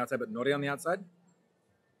rice on the outside, but nori on the outside.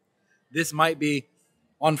 this might be,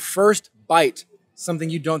 on first bite, something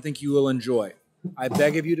you don't think you will enjoy. I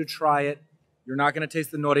beg of you to try it. You're not going to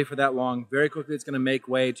taste the nori for that long. Very quickly, it's going to make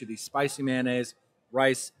way to the spicy mayonnaise,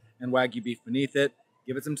 rice, and Wagyu beef beneath it.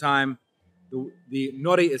 Give it some time. The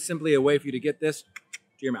nori is simply a way for you to get this to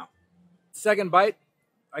your mouth. Second bite,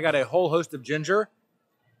 I got a whole host of ginger,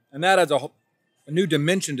 and that adds a new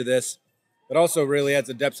dimension to this, but also really adds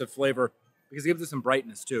a depth of flavor because it gives it some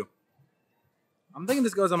brightness too. I'm thinking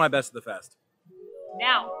this goes on my best of the fest.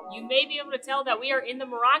 Now, you may be able to tell that we are in the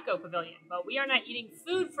Morocco pavilion, but we are not eating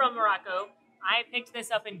food from Morocco. I picked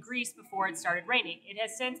this up in Greece before it started raining. It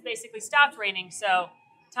has since basically stopped raining, so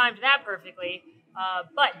timed that perfectly.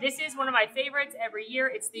 But this is one of my favorites every year.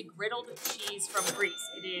 It's the griddled cheese from Greece.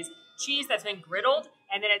 It is cheese that's been griddled,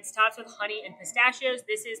 and then it's topped with honey and pistachios.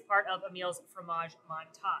 This is part of Emile's Fromage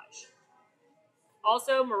Montage.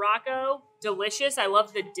 Also, Morocco, delicious. I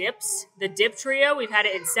love the dips, the dip trio. We've had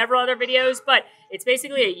it in several other videos, but it's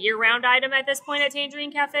basically a year-round item at this point at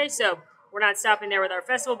Tangerine Cafe, so we're not stopping there with our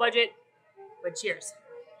festival budget, but cheers.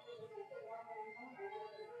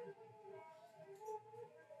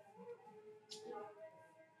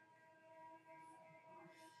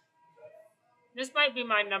 This might be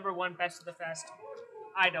my number one best of the fest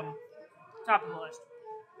item, top of the list.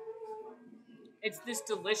 It's this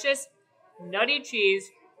delicious, nutty cheese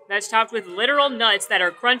that's topped with literal nuts that are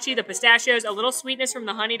crunchy, the pistachios, a little sweetness from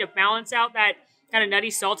the honey to balance out that kind of nutty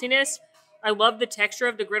saltiness. I love the texture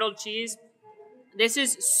of the griddled cheese. This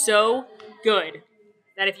is so good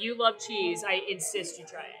that if you love cheese, I insist you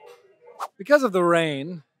try it. Because of the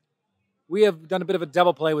rain, we have done a bit of a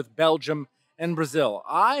double play with Belgium and Brazil.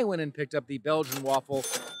 I went and picked up the Belgian waffle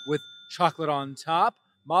with chocolate on top.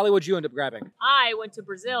 Molly, what'd you end up grabbing? I went to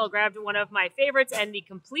Brazil, grabbed one of my favorites and the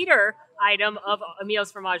completer item of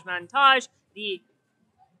Emile's Fromage Montage.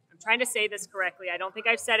 I'm trying to say this correctly. I don't think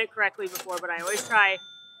I've said it correctly before, but I always try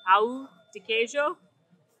pão de queijo.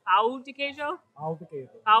 Pão de queijo? Pão de queijo.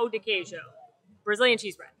 Pão de queijo. Brazilian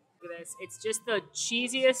cheese bread. Look at this. It's just the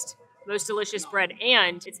cheesiest, most delicious bread,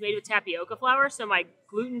 and it's made with tapioca flour. So my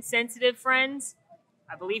gluten-sensitive friends,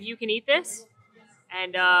 I believe you can eat this,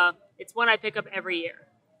 and it's one I pick up every year.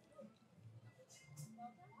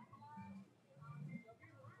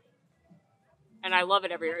 And I love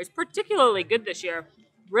it every year. It's particularly good this year.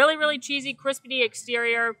 Really, really cheesy, crispy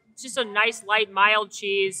exterior. It's just a nice, light, mild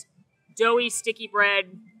cheese. Doughy, sticky bread.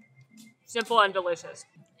 Simple and delicious.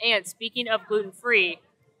 And speaking of gluten-free,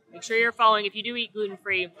 make sure you're following, if you do eat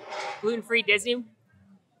gluten-free Disney,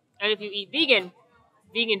 and if you eat vegan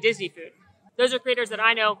Disney food. Those are creators that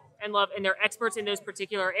I know and love, and they're experts in those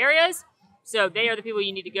particular areas. So they are the people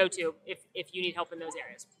you need to go to if you need help in those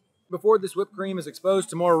areas. Before this whipped cream is exposed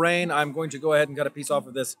to more rain, I'm going to go ahead and cut a piece off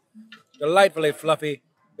of this delightfully fluffy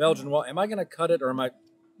Belgian waffle. Am I going to cut it or am I?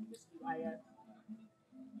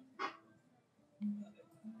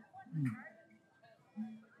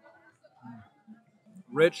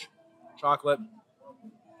 Rich chocolate.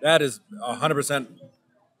 That is 100%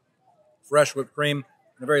 fresh whipped cream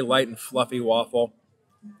and a very light and fluffy waffle.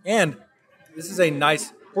 And this is a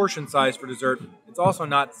nice portion size for dessert. It's also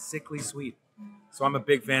not sickly sweet. So I'm a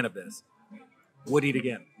big fan of this. Would eat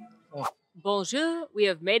again. Oh. Bonjour. We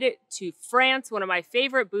have made it to France, one of my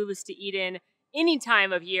favorite booths to eat in any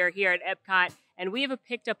time of year here at EPCOT. And we have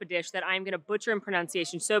picked up a dish that I'm going to butcher in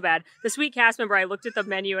pronunciation so bad. The sweet cast member, I looked at the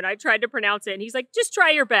menu and I tried to pronounce it. And he's like, just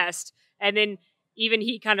try your best. And then even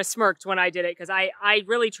he kind of smirked when I did it because I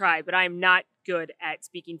really tried, but I'm not good at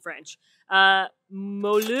speaking French.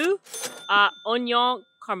 Moulu, oignon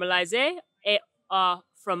caramélisé et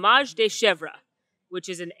fromage de chèvre, which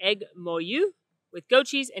is an egg moulu with goat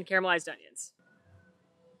cheese and caramelized onions.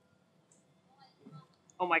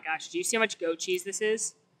 Oh my gosh, do you see how much goat cheese this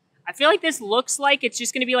is? I feel like this looks like it's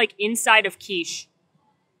just going to be like inside of quiche.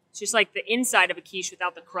 It's just like the inside of a quiche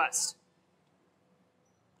without the crust.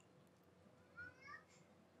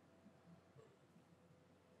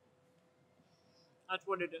 That's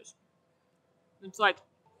what it is. It's like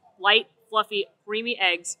light, fluffy, creamy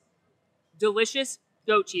eggs, delicious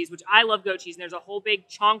goat cheese, which I love goat cheese, and there's a whole big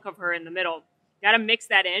chunk of her in the middle. Got to mix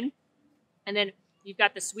that in. And then you've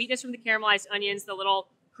got the sweetness from the caramelized onions, the little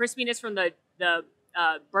crispiness from the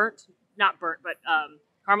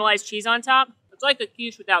caramelized cheese on top. It's like a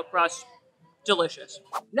quiche without crust. Delicious.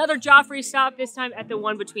 Another Joffrey stop, this time at the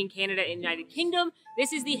one between Canada and United Kingdom.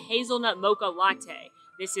 This is the hazelnut mocha latte.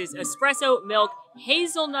 This is espresso, milk,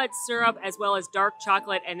 hazelnut syrup, as well as dark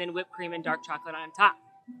chocolate, and then whipped cream and dark chocolate on top.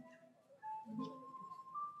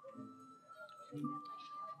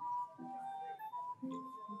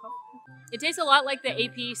 It tastes a lot like the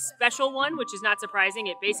AP special one, which is not surprising.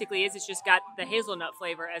 It basically is. It's just got the hazelnut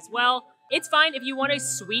flavor as well. It's fine if you want a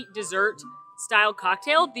sweet dessert style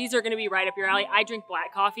cocktail. These are going to be right up your alley. I drink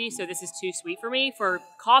black coffee, so this is too sweet for me for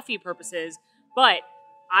coffee purposes, but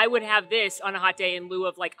I would have this on a hot day in lieu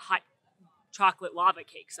of like hot chocolate lava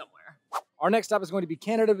cake somewhere. Our next stop is going to be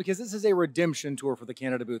Canada because this is a redemption tour for the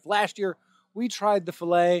Canada booth. Last year, we tried the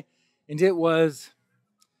filet and it was,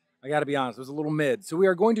 I gotta be honest, it was a little mid. So we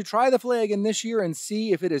are going to try the filet again this year and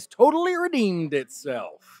see if it has totally redeemed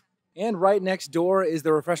itself. And right next door is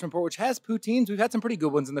the refreshment port, which has poutines. We've had some pretty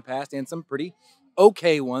good ones in the past and some pretty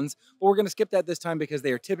okay ones, but we're gonna skip that this time because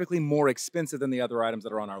they are typically more expensive than the other items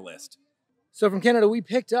that are on our list. So from Canada, we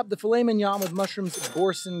picked up the filet mignon with mushrooms,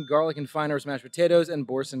 boursin, garlic and fine herbs, mashed potatoes, and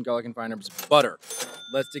boursin, garlic and fine herbs butter.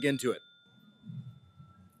 Let's dig into it.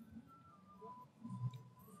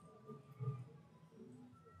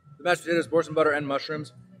 The mashed potatoes, boursin butter, and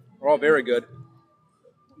mushrooms are all very good.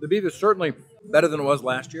 The beef is certainly better than it was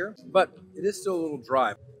last year, but it is still a little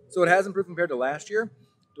dry. So it has improved compared to last year.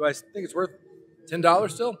 Do I think it's worth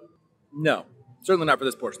 $10 still? No, certainly not for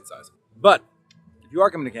this portion size. But if you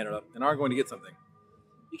are coming to Canada and are going to get something,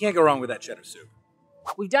 you can't go wrong with that cheddar soup.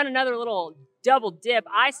 We've done another little double dip.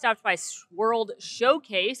 I stopped by World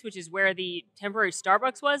Showcase, which is where the temporary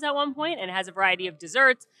Starbucks was at one point, and it has a variety of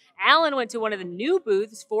desserts. Alan went to one of the new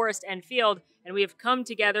booths, Forest and Field, and we have come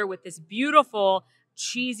together with this beautiful,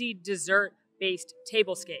 cheesy dessert-based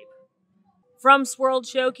tablescape. From Swirled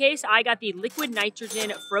Showcase, I got the liquid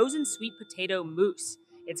nitrogen frozen sweet potato mousse.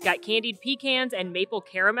 It's got candied pecans and maple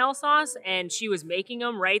caramel sauce, and she was making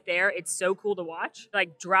them right there. It's so cool to watch.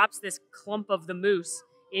 Like, drops this clump of the mousse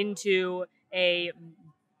into a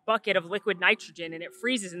bucket of liquid nitrogen, and it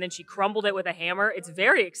freezes, and then she crumbled it with a hammer. It's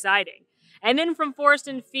very exciting. And then from Forest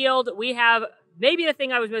and Field, we have maybe the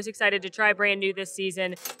thing I was most excited to try brand new this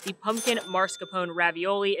season, the pumpkin mascarpone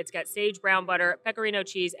ravioli. It's got sage brown butter, pecorino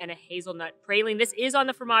cheese, and a hazelnut praline. This is on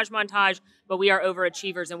the Fromage Montage, but we are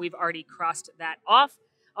overachievers, and we've already crossed that off.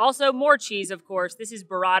 Also, more cheese, of course. This is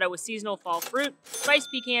burrata with seasonal fall fruit, spiced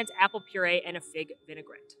pecans, apple puree, and a fig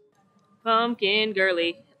vinaigrette. Pumpkin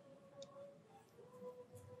girly.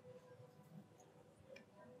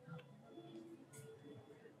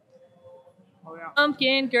 Oh, yeah.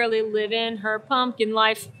 Pumpkin girly living her pumpkin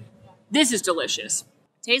life. This is delicious.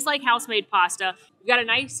 Tastes like house-made pasta. We've got a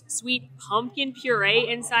nice, sweet pumpkin puree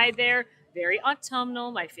inside there. Very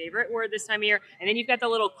autumnal, my favorite word this time of year. And then you've got the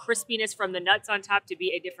little crispiness from the nuts on top to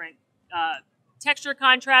be a different texture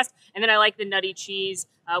contrast. And then I like the nutty cheese,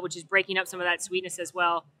 which is breaking up some of that sweetness as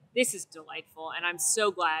well. This is delightful, and I'm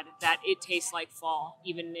so glad that it tastes like fall,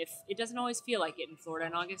 even if it doesn't always feel like it in Florida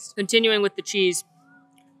in August. Continuing with the cheese,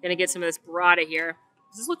 gonna get some of this burrata here.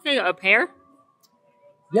 Does this look like a pear?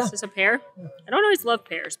 Yeah. Is this a pear? Yeah. I don't always love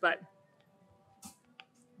pears, but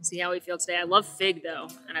see how we feel today. I love fig, though,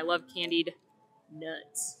 and I love candied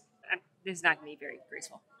nuts. This is not going to be very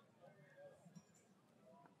graceful.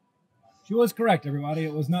 She was correct, everybody.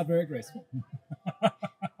 It was not very graceful.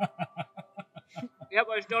 Yep,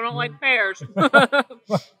 I still don't like pears.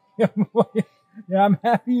 Yeah, I'm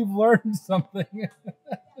happy you've learned something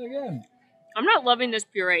again. I'm not loving this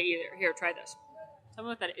puree either. Here, try this. Tell me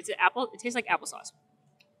what that is. Is it apple? It tastes like applesauce.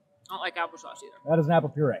 I don't like applesauce either. That is an apple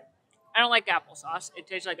puree. I don't like applesauce. It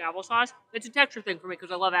tastes like applesauce. It's a texture thing for me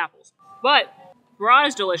because I love apples. But burrata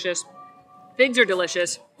is delicious. Figs are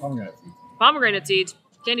delicious. Pomegranate seeds.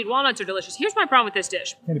 Candied walnuts are delicious. Here's my problem with this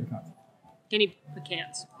dish. Candied pecans. Candied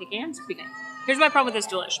pecans. Pecans? Pecans. Here's my problem with this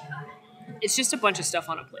dish. It's just a bunch of stuff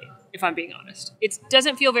on a plate, if I'm being honest. It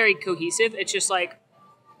doesn't feel very cohesive. It's just like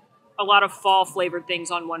a lot of fall flavored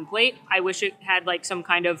things on one plate. I wish it had like some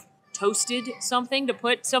kind of toasted something to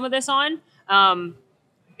put some of this on.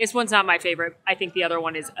 This one's not my favorite. I think the other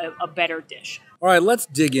one is a better dish. All right, let's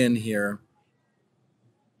dig in here.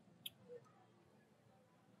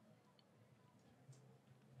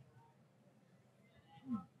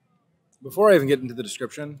 Before I even get into the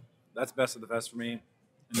description, that's best of the fest for me.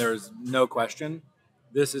 And there's no question.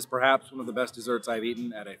 This is perhaps one of the best desserts I've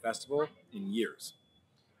eaten at a festival in years.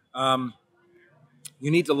 You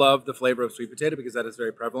need to love the flavor of sweet potato because that is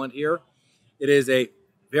very prevalent here. It is a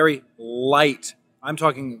very light, I'm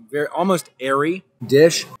talking very almost airy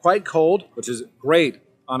dish, quite cold, which is great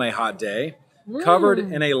on a hot day, covered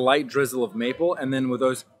in a light drizzle of maple, and then with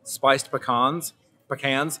those spiced pecans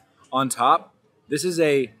on top. This is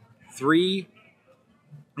a three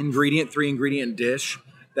ingredient dish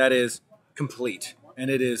that is complete, and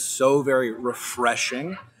it is so very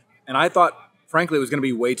refreshing. And I thought, frankly, it was going to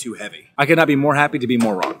be way too heavy. I could not be more happy to be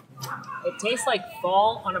more wrong. It tastes like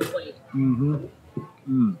fall on a plate.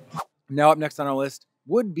 Now up next on our list,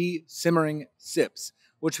 would be simmering sips,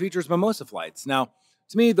 which features mimosa flights. Now,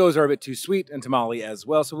 to me, those are a bit too sweet, and to Molly as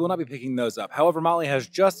well, so we will not be picking those up. However, Molly has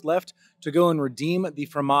just left to go and redeem the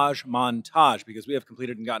Fromage Montage because we have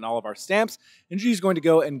completed and gotten all of our stamps, and she's going to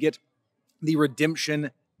go and get the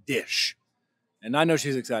redemption dish. And I know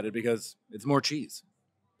she's excited because it's more cheese.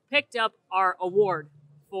 Picked up our award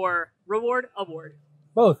for reward award.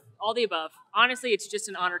 Both. All the above. Honestly, it's just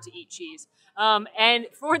an honor to eat cheese. And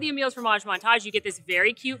for the Emile's Fromage Montage, you get this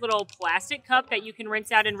very cute little plastic cup that you can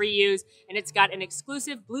rinse out and reuse. And it's got an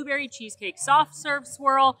exclusive blueberry cheesecake soft serve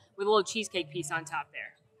swirl with a little cheesecake piece on top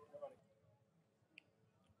there.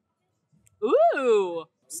 Ooh,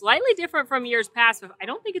 slightly different from years past. But I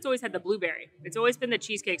don't think it's always had the blueberry. It's always been the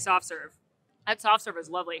cheesecake soft serve. That soft serve is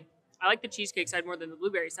lovely. I like the cheesecake side more than the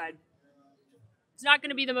blueberry side. It's not going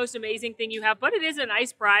to be the most amazing thing you have, but it is a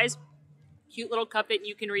nice prize. Cute little cup that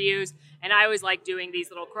you can reuse. And I always like doing these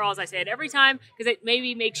little crawls. I say it every time because it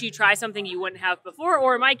maybe makes you try something you wouldn't have before.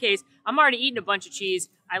 Or in my case, I'm already eating a bunch of cheese.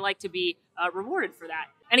 I like to be rewarded for that.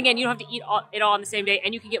 And again, you don't have to eat it all on the same day,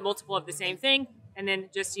 and you can get multiple of the same thing. And then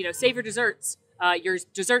just, save your desserts, your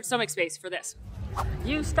dessert stomach space for this.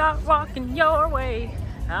 You start walking your way,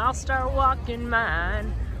 I'll start walking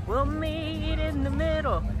mine. We'll meet in the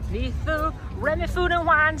middle, neath the Remy Food and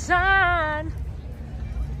Wine sign.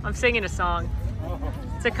 I'm singing a song.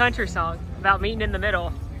 It's a country song about meeting in the middle,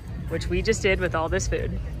 which we just did with all this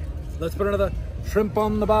food. Let's put another shrimp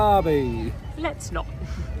on the barbie. Let's not.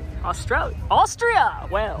 Austria,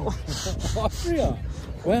 well. Austria,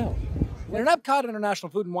 well. In an EPCOT International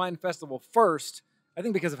Food and Wine Festival first, I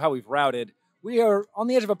think because of how we've routed, we are on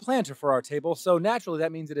the edge of a planter for our table, so naturally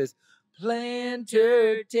that means it is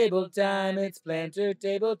planter table time. It's planter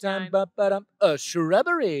table time. Ba-ba-dum. A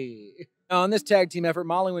shrubbery. Now, on this tag team effort,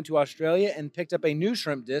 Molly went to Australia and picked up a new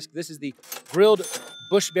shrimp disc. This is the grilled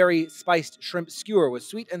bushberry spiced shrimp skewer with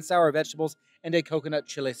sweet and sour vegetables and a coconut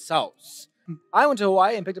chili sauce. I went to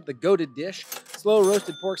Hawaii and picked up the goated dish, slow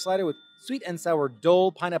roasted pork slider with sweet and sour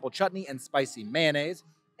dole, pineapple chutney, and spicy mayonnaise,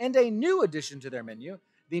 and a new addition to their menu,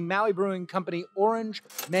 the Maui Brewing Company Orange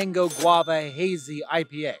Mango Guava Hazy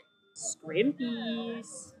IPA.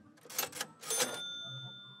 Scrimpies.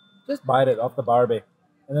 Just bite it off the barbie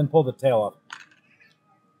and then pull the tail off.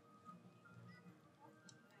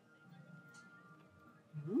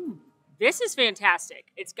 This is fantastic.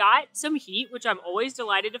 It's got some heat, which I'm always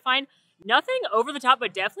delighted to find. Nothing over the top,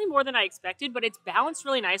 but definitely more than I expected, but it's balanced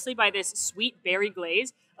really nicely by this sweet berry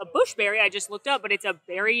glaze. A bushberry I just looked up, but it's a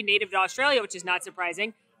berry native to Australia, which is not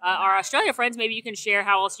surprising. Our Australia friends, maybe you can share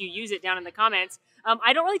how else you use it down in the comments.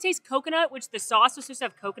 I don't really taste coconut, which the sauce was supposed to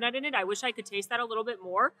have coconut in it. I wish I could taste that a little bit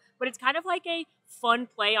more, but it's kind of like a fun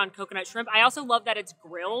play on coconut shrimp. I also love that it's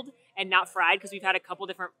grilled and not fried because we've had a couple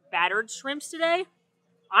different battered shrimps today.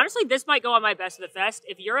 Honestly, this might go on my best of the fest.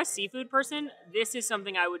 If you're a seafood person, this is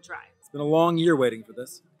something I would try. It's been a long year waiting for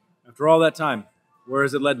this. After all that time, where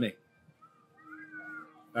has it led me?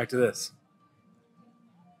 Back to this.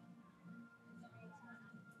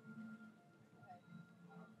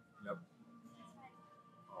 Yep.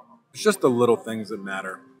 It's just the little things that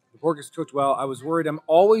matter. The pork is cooked well. I was worried. I'm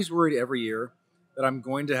always worried every year that I'm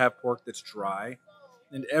going to have pork that's dry.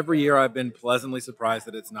 And every year I've been pleasantly surprised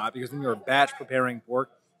that it's not, because when you're batch preparing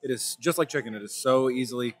pork, it is just like chicken. It is so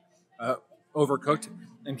easily overcooked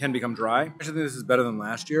and can become dry. I actually think this is better than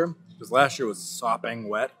last year, because last year was sopping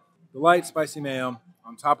wet. The light spicy mayo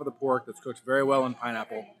on top of the pork that's cooked very well in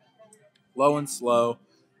pineapple, low and slow.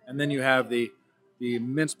 And then you have the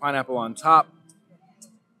minced pineapple on top,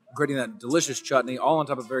 creating that delicious chutney, all on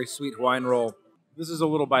top of a very sweet Hawaiian roll. This is a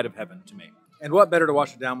little bite of heaven to me. And what better to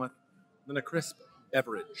wash it down with than a crisp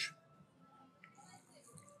beverage?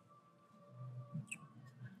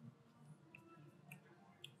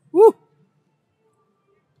 Woo!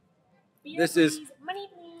 Beer, This please. is Money,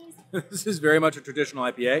 please. this is very much a traditional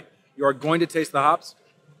IPA. You are going to taste the hops.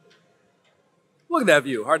 Look at that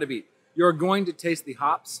view, hard to beat. You're going to taste the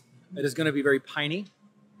hops. It is going to be very piney,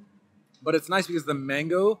 but it's nice because the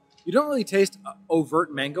mango, you don't really taste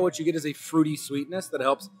overt mango. What you get is a fruity sweetness that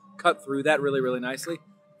helps cut through that really, really nicely.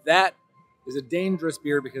 That is a dangerous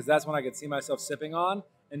beer because that's one I could see myself sipping on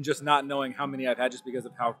and just not knowing how many I've had just because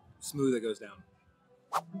of how smooth it goes down.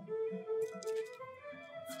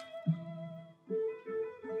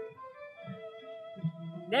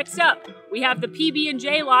 Next up, we have the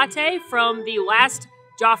PB&J latte from the last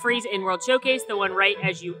Joffrey's in World Showcase, the one right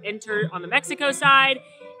as you enter on the Mexico side.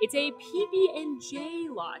 It's a PB&J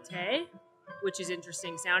latte, which is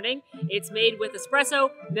interesting sounding. It's made with espresso,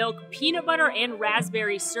 milk, peanut butter, and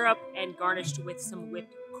raspberry syrup, and garnished with some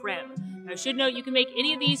whipped creme. Now, I should note you can make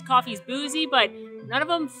any of these coffees boozy, but none of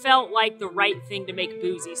them felt like the right thing to make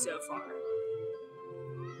boozy so far.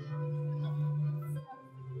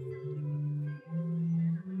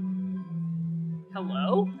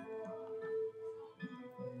 Hello?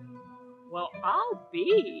 Well, I'll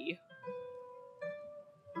be.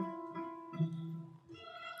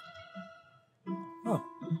 Oh.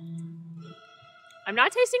 I'm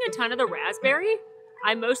not tasting a ton of the raspberry.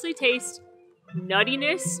 I mostly taste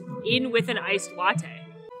nuttiness in with an iced latte.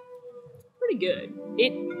 Pretty good.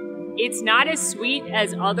 It's not as sweet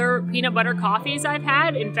as other peanut butter coffees I've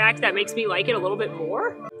had. In fact, that makes me like it a little bit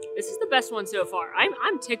more. This is the best one so far.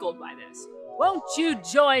 I'm tickled by this. Won't you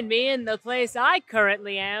join me in the place I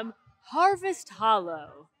currently am? Harvest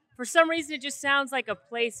Hollow. For some reason, it just sounds like a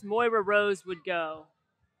place Moira Rose would go.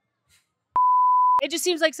 It just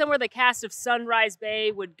seems like somewhere the cast of Sunrise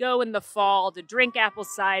Bay would go in the fall to drink apple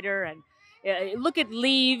cider and look at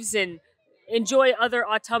leaves and enjoy other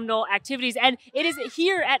autumnal activities. And it is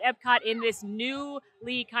here at Epcot in this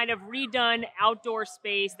newly kind of redone outdoor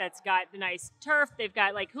space that's got the nice turf. They've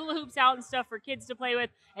got like hula hoops out and stuff for kids to play with.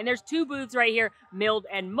 And there's two booths right here, Milled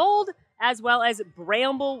and Mold, as well as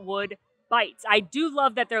Bramblewood Bites. I do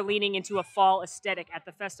love that they're leaning into a fall aesthetic at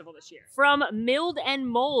the festival this year. From Milled and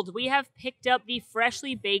Mold, we have picked up the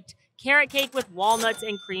freshly baked carrot cake with walnuts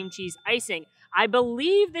and cream cheese icing. I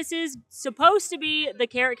believe this is supposed to be the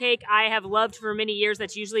carrot cake I have loved for many years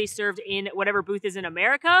that's usually served in whatever booth is in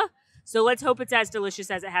America. So let's hope it's as delicious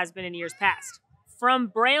as it has been in years past. From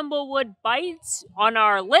Bramblewood Bites, on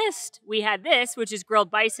our list, we had this, which is grilled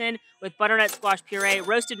bison with butternut squash puree,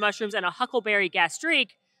 roasted mushrooms, and a huckleberry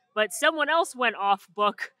gastrique. But someone else went off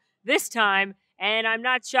book this time, and I'm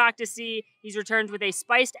not shocked to see he's returned with a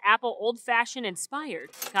spiced apple old-fashioned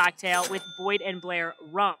inspired cocktail with Boyd and Blair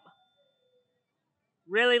rum.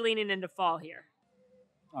 Really leaning into fall here.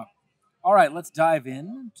 Oh. All right, let's dive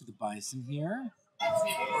in to the bison here.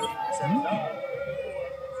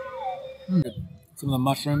 Some of the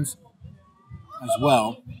mushrooms as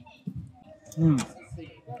well.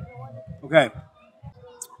 Okay.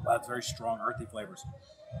 Wow, that's very strong, earthy flavors.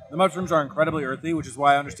 The mushrooms are incredibly earthy, which is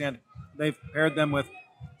why I understand they've paired them with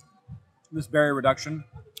this berry reduction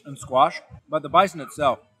and squash. But the bison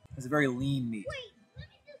itself is a very lean meat.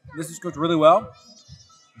 This is cooked really well.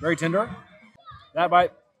 Very tender. That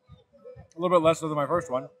bite, a little bit less so than my first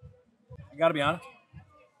one. I gotta be honest.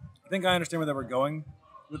 I think I understand where they were going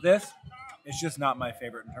with this. It's just not my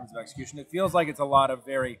favorite in terms of execution. It feels like it's a lot of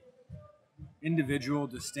very individual,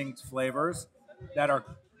 distinct flavors that are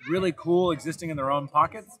really cool existing in their own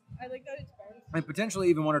pockets. I like that it's balanced. And potentially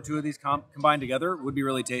even one or two of these combined together would be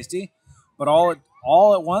really tasty. But all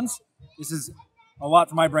at once, this is a lot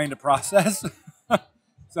for my brain to process.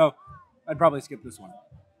 So I'd probably skip this one.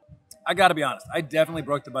 I gotta be honest, I definitely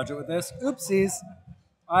broke the budget with this. Oopsies.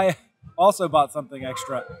 I also bought something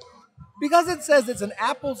extra. Because it says it's an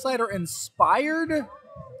apple cider inspired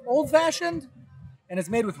old-fashioned, and it's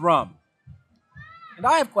made with rum. And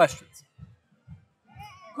I have questions.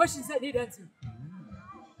 Questions that need answered.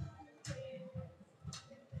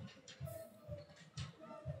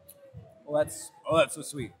 Oh, that's so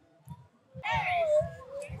sweet.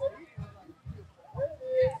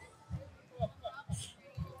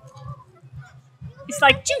 It's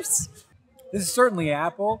like juice. This is certainly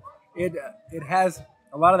apple. It has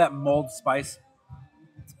a lot of that mulled spice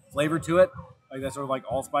flavor to it, like that sort of like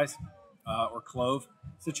allspice or clove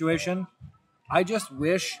situation. I just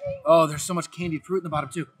wish, oh, there's so much candied fruit in the bottom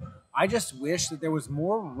too. I just wish that there was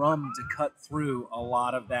more rum to cut through a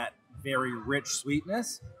lot of that very rich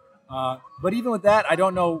sweetness. But even with that, I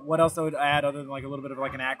don't know what else I would add other than like a little bit of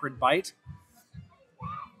like an acrid bite.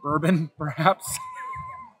 Bourbon, perhaps.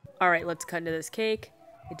 All right, let's cut into this cake.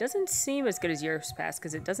 It doesn't seem as good as yours past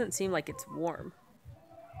because it doesn't seem like it's warm.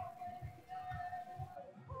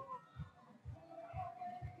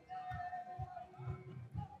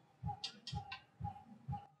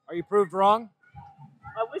 Are you proved wrong?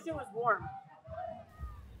 I wish it was warm.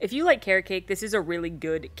 If you like carrot cake, this is a really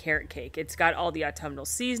good carrot cake. It's got all the autumnal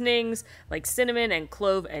seasonings, like cinnamon and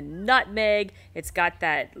clove and nutmeg. It's got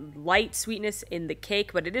that light sweetness in the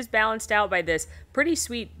cake, but it is balanced out by this pretty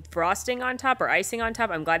sweet frosting on top or icing on top.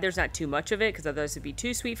 I'm glad there's not too much of it because otherwise it'd be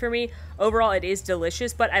too sweet for me. Overall, it is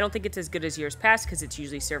delicious, but I don't think it's as good as years past because it's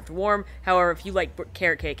usually served warm. However, if you like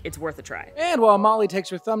carrot cake, it's worth a try. And while Molly takes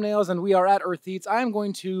her thumbnails and we are at Earth Eats, I'm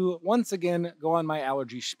going to once again go on my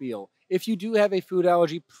allergy spiel. If you do have a food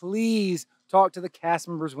allergy, please talk to the cast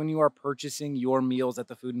members when you are purchasing your meals at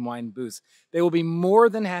the Food and Wine booths. They will be more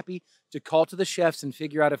than happy to call to the chefs and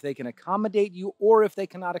figure out if they can accommodate you or if they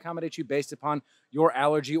cannot accommodate you based upon your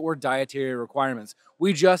allergy or dietary requirements.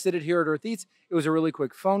 We just did it here at Earth Eats. It was a really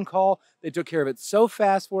quick phone call. They took care of it so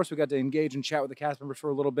fast for us. We got to engage and chat with the cast members for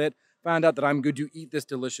a little bit. Found out that I'm good to eat this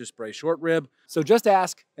delicious braised short rib. So just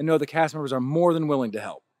ask and know the cast members are more than willing to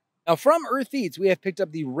help. Now from Earth Eats, we have picked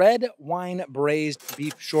up the red wine braised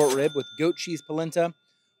beef short rib with goat cheese polenta,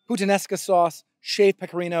 puttanesca sauce, shaved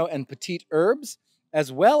pecorino, and petite herbs,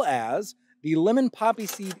 as well as the lemon poppy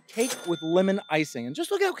seed cake with lemon icing. And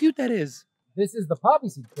just look how cute that is. This is the poppy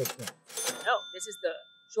seed cake dance. No, this is the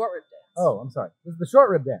short rib dance. Oh, I'm sorry. This is the short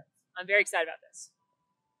rib dance. I'm very excited about this.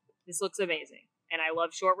 This looks amazing. And I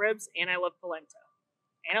love short ribs, and I love polenta.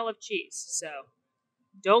 And I love cheese. So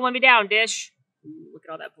don't let me down, dish. Ooh, look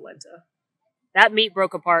at all that polenta. That meat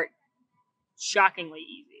broke apart shockingly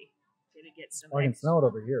easy. Gonna get some. I can smell it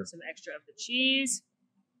over here. Some extra of the cheese.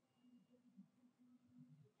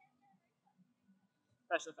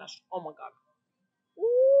 Special. Oh my god.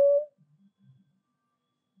 Ooh.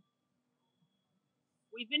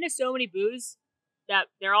 We've been to so many booths that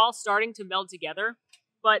they're all starting to meld together,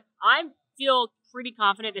 but I feel pretty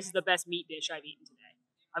confident this is the best meat dish I've eaten today.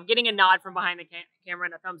 I'm getting a nod from behind the camera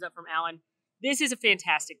and a thumbs up from Alan. This is a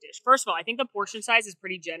fantastic dish. First of all, I think the portion size is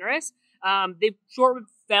pretty generous. The short rib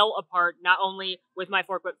fell apart, not only with my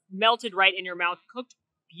fork, but melted right in your mouth, cooked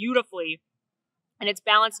beautifully. And it's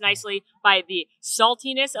balanced nicely by the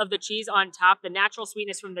saltiness of the cheese on top, the natural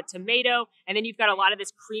sweetness from the tomato, and then you've got a lot of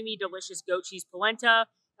this creamy, delicious goat cheese polenta.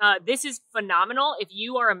 This is phenomenal. If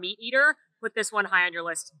you are a meat eater, put this one high on your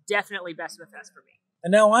list. Definitely best of the best for me.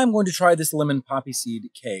 And now I'm going to try this lemon poppy seed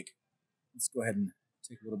cake. Let's go ahead and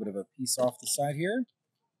take a little bit of a piece off the side here.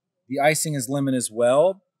 The icing is lemon as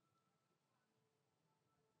well.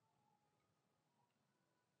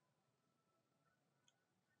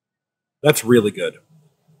 That's really good.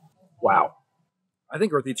 Wow. I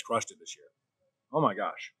think Earth Eats crushed it this year. Oh my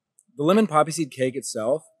gosh. The lemon poppy seed cake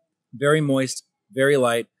itself, very moist, very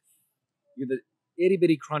light. You get the itty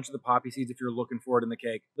bitty crunch of the poppy seeds if you're looking for it in the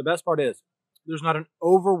cake. The best part is there's not an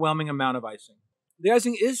overwhelming amount of icing. The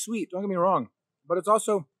icing is sweet, don't get me wrong, but it's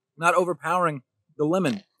also not overpowering the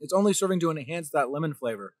lemon. It's only serving to enhance that lemon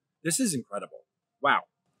flavor. This is incredible. Wow.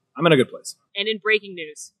 I'm in a good place. And in breaking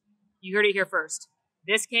news, you heard it here first.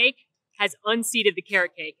 This cake has unseated the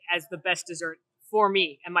carrot cake as the best dessert for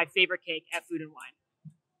me and my favorite cake at Food and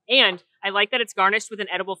Wine. And I like that it's garnished with an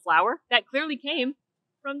edible flower that clearly came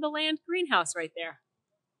from the land greenhouse right there.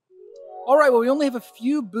 All right, well, we only have a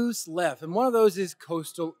few booths left, and one of those is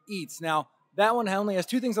Coastal Eats. Now, that one only has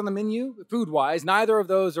two things on the menu, food-wise. Neither of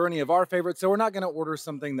those are any of our favorites, so we're not going to order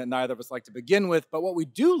something that neither of us like to begin with. But what we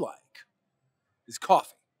do like is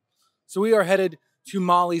coffee. So we are headed to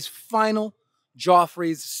Molly's final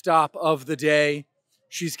Joffrey's stop of the day.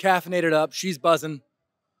 She's caffeinated up. She's buzzing.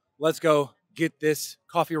 Let's go get this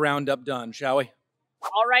coffee roundup done, shall we?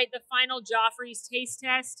 All right, the final Joffrey's taste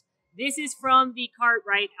test. This is from the cart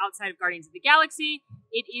right outside of Guardians of the Galaxy.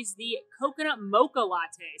 It is the coconut mocha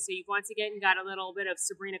latte. So you've once again got a little bit of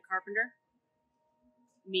Sabrina Carpenter.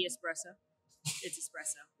 Me espresso. It's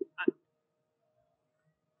espresso.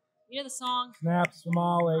 You know the song? Snaps from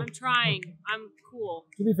Molly. I'm trying. I'm cool.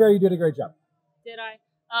 To be fair, you did a great job. Did I?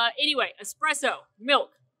 Anyway, espresso,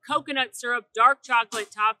 milk, coconut syrup, dark chocolate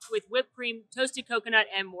topped with whipped cream, toasted coconut,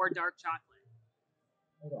 and more dark chocolate.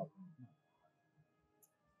 Hold on.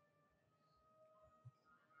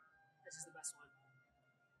 This is the best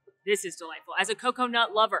one. This is delightful. As a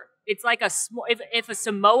coconut lover, it's like if a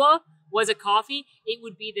Samoa was a coffee, it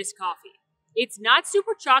would be this coffee. It's not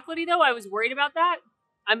super chocolatey though. I was worried about that.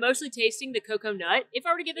 I'm mostly tasting the cocoa nut. If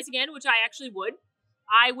I were to get this again, which I actually would,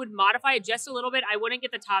 I would modify it just a little bit. I wouldn't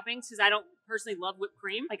get the toppings because I don't personally love whipped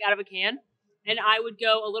cream, like out of a can. And I would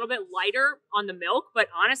go a little bit lighter on the milk. But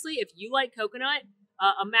honestly, if you like coconut,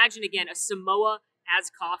 imagine again a Samoa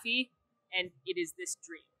as coffee, and it is this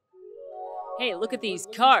dream. Hey, look at these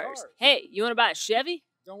cars. Hey, you want to buy a Chevy?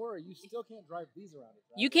 Don't worry, you still can't drive these around.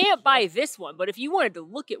 You can't buy this one, but if you wanted to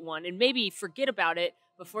look at one and maybe forget about it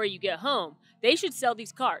before you get home, they should sell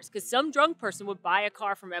these cars because some drunk person would buy a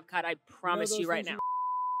car from EPCOT, I promise you right now.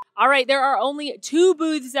 All right, there are only two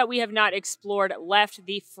booths that we have not explored left,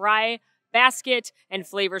 the Fry Basket and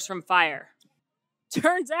Flavors from Fire.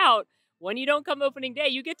 Turns out, when you don't come opening day,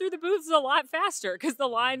 you get through the booths a lot faster because the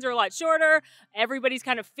lines are a lot shorter. Everybody's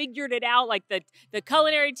kind of figured it out, like the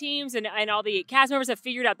culinary teams and all the cast members have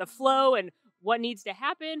figured out the flow and what needs to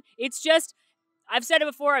happen. It's just, I've said it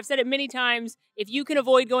before, I've said it many times, if you can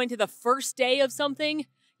avoid going to the first day of something,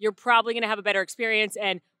 you're probably going to have a better experience.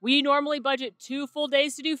 And we normally budget 2 full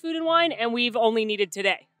days to do food and wine, and we've only needed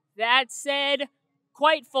today. That said,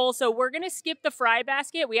 quite full, so we're going to skip the fry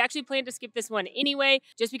basket. We actually plan to skip this one anyway,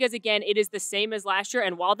 just because, again, it is the same as last year.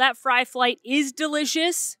 And while that fry flight is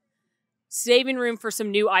delicious, saving room for some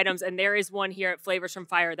new items. And there is one here at Flavors from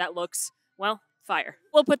Fire that looks, well, fire.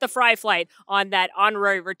 We'll put the fry flight on that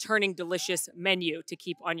honorary returning delicious menu to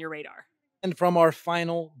keep on your radar. And from our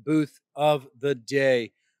final booth of the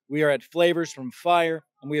day, we are at Flavors from Fire,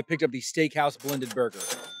 and we have picked up the Steakhouse Blended Burger.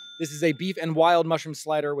 This is a beef and wild mushroom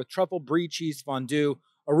slider with truffle brie cheese fondue,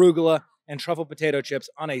 arugula, and truffle potato chips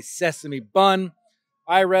on a sesame bun.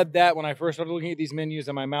 I read that when I first started looking at these menus,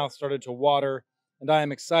 and my mouth started to water, and I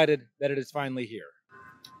am excited that it is finally here.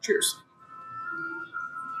 Cheers.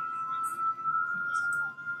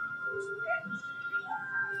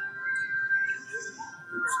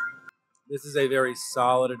 This is a very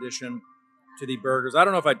solid addition to the burgers. I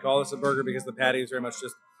don't know if I'd call this a burger because the patty is very much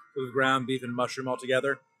just sort of ground beef and mushroom all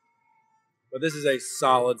together. But this is a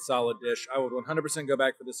solid, solid dish. I would 100% go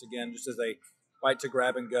back for this again, just as a bite to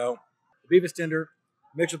grab and go. The beef is tender,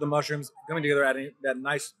 mixed with the mushrooms, coming together, adding that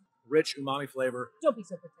nice, rich umami flavor. Don't be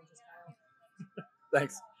so pretentious, Kyle.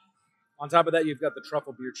 Thanks. On top of that, you've got the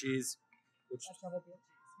truffle beer cheese, which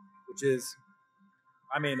is,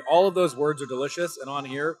 I mean, all of those words are delicious, and on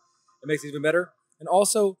here, it makes it even better. And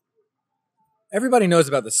also, everybody knows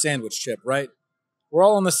about the sandwich chip, right? We're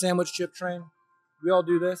all on the sandwich chip train. We all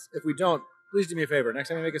do this. If we don't, please do me a favor. Next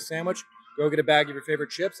time you make a sandwich, go get a bag of your favorite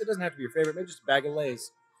chips. It doesn't have to be your favorite. Maybe just a bag of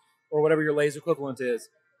Lay's or whatever your Lay's equivalent is.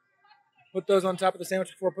 Put those on top of the sandwich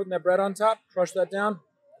before putting that bread on top. Crush that down.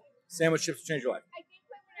 Sandwich chips will change your life.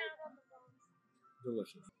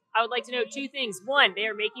 Delicious. I would like to note 2 things. One, they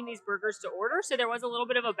are making these burgers to order, so there was a little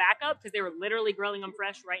bit of a backup because they were literally grilling them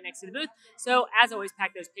fresh right next to the booth. So, as always,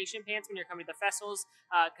 pack those patient pants when you're coming to the festivals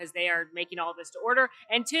because they are making all of this to order.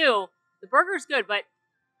 And 2, the burger's good, but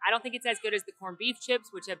I don't think it's as good as the corned beef chips,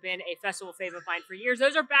 which have been a festival fave of mine for years.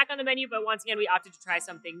 Those are back on the menu, but once again, we opted to try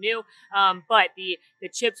something new. But the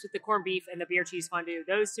chips with the corned beef and the beer cheese fondue,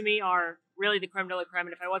 those to me are really the creme de la creme.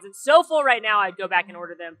 And if I wasn't so full right now, I'd go back and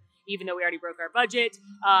order them, even though we already broke our budget.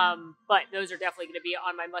 But those are definitely going to be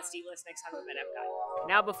on my must-eat list next time I'm at EPCOT.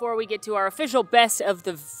 Now, before we get to our official best of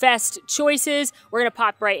the fest choices, we're going to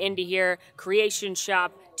pop right into here, Creation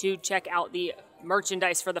Shop, to check out the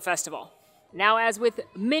merchandise for the festival. Now, as with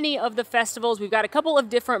many of the festivals, we've got a couple of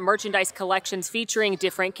different merchandise collections featuring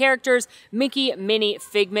different characters: Mickey, Minnie,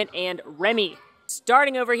 Figment, and Remy.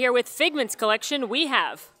 Starting over here with Figment's collection, we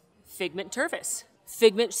have Figment Turvis,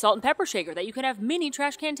 Figment Salt and Pepper Shaker that you can have mini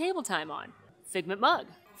trash can table time on, Figment Mug,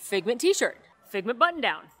 Figment T-shirt, Figment Button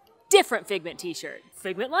Down, different Figment T-shirt,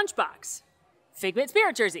 Figment Lunchbox, Figment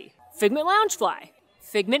Spirit Jersey, Figment Loungefly,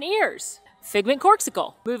 Figment Ears, Figment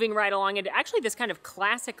Corksicle. Moving right along into actually this kind of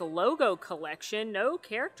classic logo collection. No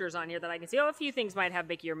characters on here that I can see. Oh, a few things might have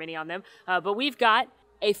Mickey or Minnie on them. But we've got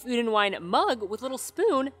a food and wine mug with little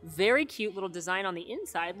spoon. Very cute little design on the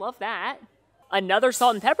inside. Love that. Another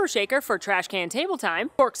salt and pepper shaker for trash can table time.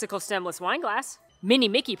 Corksicle stemless wine glass. Mini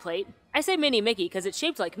Mickey plate. I say Mini Mickey because it's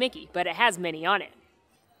shaped like Mickey, but it has Minnie on it.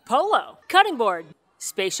 Polo. Cutting board.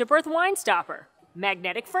 Spaceship Earth wine stopper.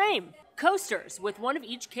 Magnetic frame. Coasters with one of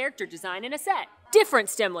each character design in a set. Different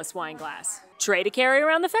stemless wine glass. Tray to carry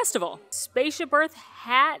around the festival. Spaceship Earth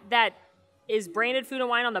hat that is branded food and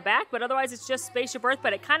wine on the back, but otherwise it's just Spaceship Earth,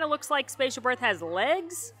 but it kind of looks like Spaceship Earth has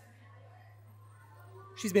legs.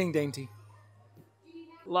 She's being dainty.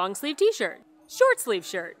 Long sleeve t-shirt. Short sleeve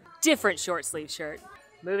shirt. Different short sleeve shirt.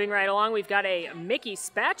 Moving right along, we've got a Mickey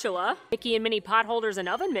spatula. Mickey and Minnie pot holders and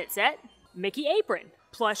oven mitt set. Mickey apron.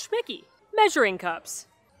 Plush Mickey. Measuring cups.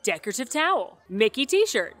 Decorative towel, Mickey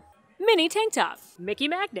t-shirt, Minnie tank top, Mickey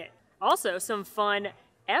magnet. Also some fun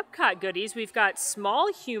EPCOT goodies. We've got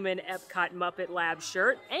small human EPCOT Muppet Labs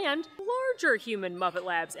shirt and larger human Muppet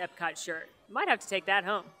Labs EPCOT shirt. Might have to take that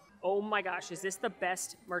home. Oh my gosh, is this the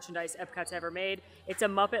best merchandise EPCOT's ever made? It's a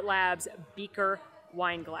Muppet Labs beaker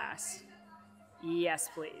wine glass. Yes,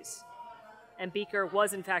 please. And beaker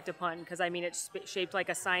was in fact a pun because I mean it's shaped like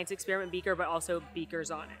a science experiment beaker, but also beakers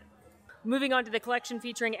on it. Moving on to the collection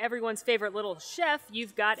featuring everyone's favorite little chef,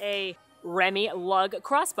 you've got a Remy lug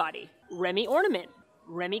crossbody, Remy ornament,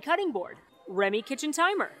 Remy cutting board, Remy kitchen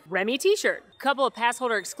timer, Remy t-shirt, couple of pass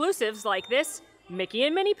holder exclusives like this Mickey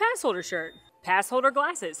and Minnie pass holder shirt, pass holder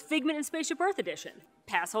glasses, Figment and Spaceship Earth edition,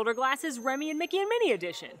 pass holder glasses, Remy and Mickey and Minnie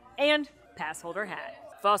edition, and pass holder hat.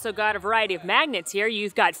 We've also got a variety of magnets here.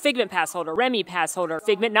 You've got Figment pass holder, Remy pass holder,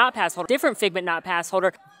 Figment not pass holder, different Figment not pass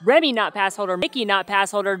holder, Remy not pass holder, Mickey not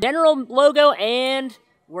pass holder, general logo, and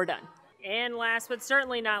we're done. And last but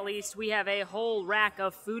certainly not least, we have a whole rack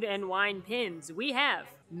of food and wine pins. We have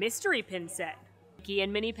Mystery Pin Set, Mickey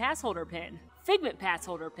and Minnie Pass Holder Pin, Figment Pass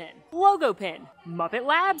Holder Pin, Logo Pin, Muppet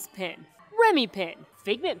Labs Pin, Remy Pin,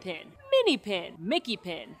 Figment Pin, Minnie Pin, Mickey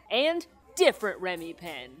Pin, and different Remy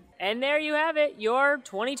Pin. And there you have it, your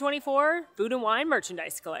 2024 food and wine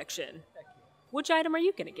merchandise collection. Which item are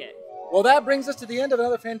you gonna get? Well, that brings us to the end of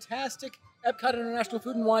another fantastic Epcot International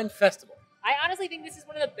Food and Wine Festival. I honestly think this is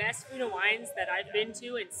one of the best food and wines that I've been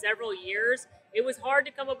to in several years. It was hard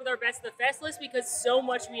to come up with our best of the fest list because so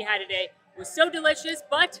much we had today was so delicious,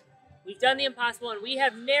 but we've done the impossible and we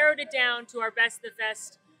have narrowed it down to our best of the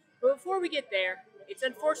fest. But before we get there, it's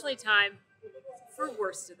unfortunately time for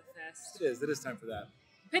worst of the fest. It is time for that.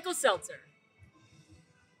 Pickle seltzer.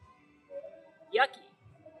 Yucky.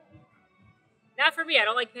 Not for me, I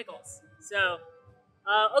don't like pickles. So,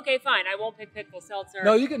 okay, fine, I won't pick pickle seltzer.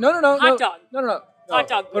 No, you can. No. Hot dog. No. Hot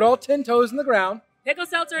dog. Put all 10 toes in the ground. Pickle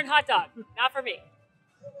seltzer and hot dog. Not for me.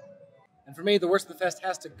 And for me, the worst of the fest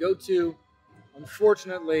has to go to,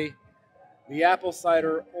 unfortunately, the apple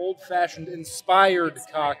cider old-fashioned inspired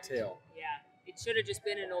cocktail. Yeah, it should have just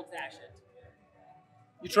been an old-fashioned.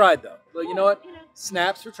 You tried, though. But you know what?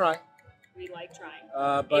 Snaps for trying. We like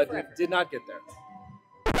trying. But it did not get there.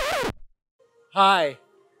 Hi.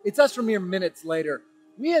 It's us from mere minutes later.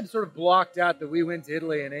 We had sort of blocked out that we went to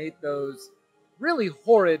Italy and ate those really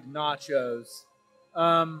horrid nachos.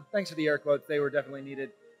 Thanks for the air quotes. They were definitely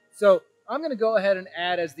needed. So I'm going to go ahead and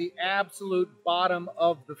add as the absolute bottom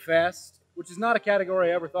of the fest, which is not a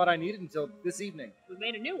category I ever thought I needed until this evening. We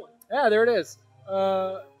made a new one. Yeah, there it is.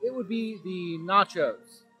 It would be the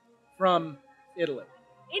nachos from Italy.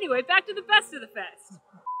 Anyway, back to the best of the fest.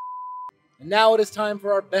 And now it is time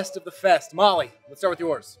for our best of the fest. Molly, let's start with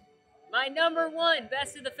yours. My number one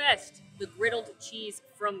best of the fest, the griddled cheese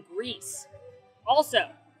from Greece. Also,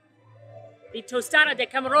 the tostada de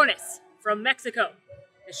camarones from Mexico.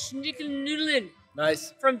 The Schnickelnudeln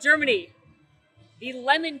Nice. from Germany. The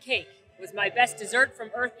lemon cake was my best dessert from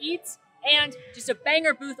Earth Eats. And just a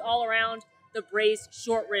banger booth all around, the braised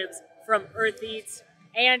short ribs from Earth Eats.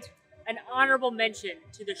 And an honorable mention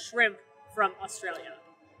to the shrimp from Australia.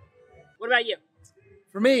 What about you?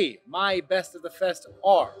 For me, my best of the fest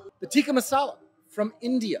are the tikka masala from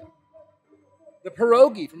India, the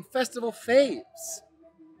pierogi from Festival Faves,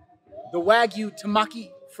 the wagyu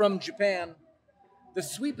tamaki from Japan,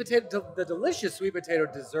 the delicious sweet potato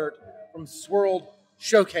dessert from Swirled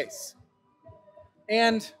Showcase,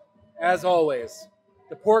 and, as always,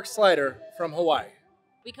 the pork slider from Hawaii.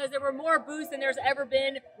 Because there were more booths than there's ever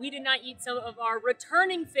been, we did not eat some of our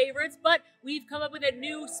returning favorites, but we've come up with a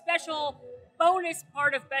new special bonus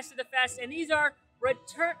part of Best of the Fest, and these are we're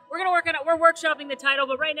gonna work on it. We're workshopping the title,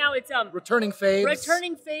 but right now it's returning faves.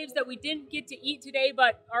 Returning faves that we didn't get to eat today,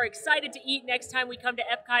 but are excited to eat next time we come to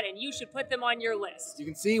Epcot, and you should put them on your list. You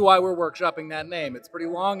can see why we're workshopping that name. It's pretty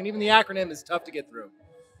long, and even the acronym is tough to get through.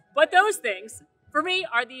 But those things, for me,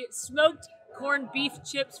 are the smoked corned beef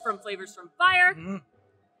chips from Flavors from Fire,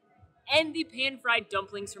 and the pan-fried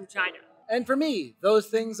dumplings from China. And for me, those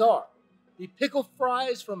things are the pickle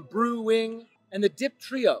fries from Brew Wing and the dip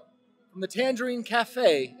trio from the Tangerine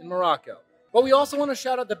Cafe in Morocco. But we also want to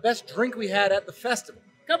shout out the best drink we had at the festival.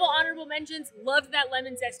 Couple honorable mentions. Loved that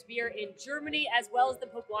lemon zest beer in Germany, as well as the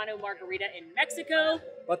poblano margarita in Mexico.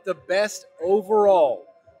 But the best overall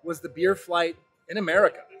was the beer flight in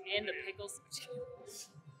America. And the pickles.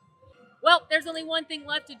 Well, there's only one thing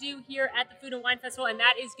left to do here at the Food and Wine Festival, and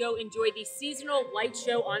that is go enjoy the seasonal light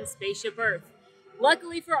show on Spaceship Earth.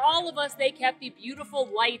 Luckily for all of us, they kept the beautiful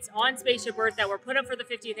lights on Spaceship Earth that were put up for the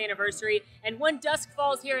 50th anniversary. And when dusk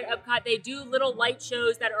falls here at Epcot, they do little light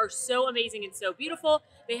shows that are so amazing and so beautiful.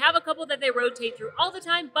 They have a couple that they rotate through all the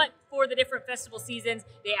time, but for the different festival seasons,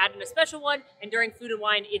 they add in a special one. And during Food and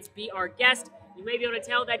Wine, it's Be Our Guest. You may be able to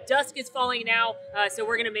tell that dusk is falling now, so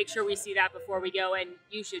we're going to make sure we see that before we go, and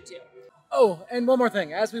you should too. Oh, and one more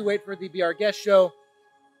thing. As we wait for the Be Our Guest show,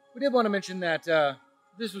 we did want to mention that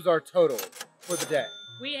this was our total for the day.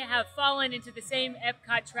 We have fallen into the same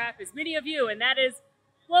Epcot trap as many of you, and that is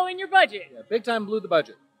blowing your budget. Yeah, big time blew the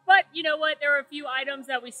budget. But you know what? There were a few items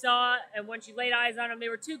that we saw, and once you laid eyes on them, they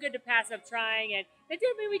were too good to pass up trying, and it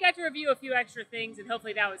did mean we got to review a few extra things, and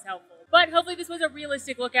hopefully that was helpful. But hopefully this was a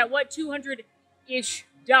realistic look at what $200-ish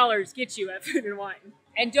gets you at Food and Wine.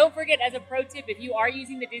 And don't forget, as a pro tip, if you are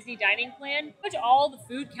using the Disney dining plan, pretty much all the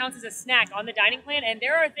food counts as a snack on the dining plan, and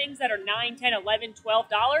there are things that are $9, $10, $11,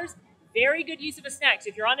 $12. Very good use of a snack. So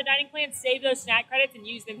if you're on the dining plan, save those snack credits and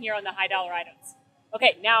use them here on the high dollar items.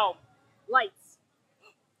 Okay, now, lights.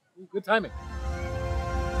 Ooh, good timing.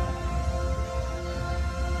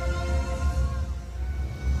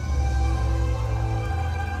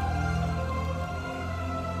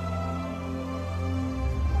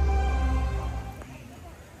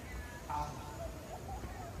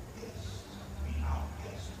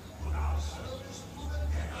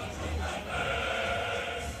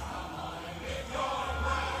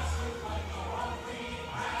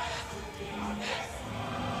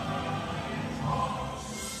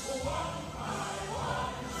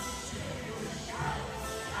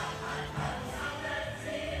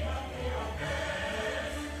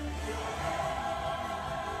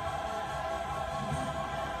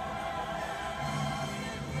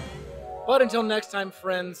 But until next time,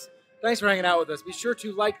 friends, thanks for hanging out with us. Be sure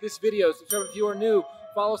to like this video, subscribe if you are new,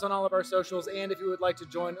 follow us on all of our socials, and if you would like to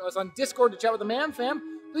join us on Discord to chat with the Man Fam,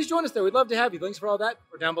 please join us there. We'd love to have you. Links for all that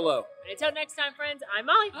are down below. And until next time, friends, I'm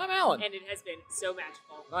Molly. I'm Alan. And it has been so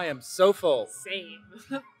magical. I am so full. Same.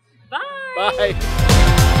 Bye. Bye.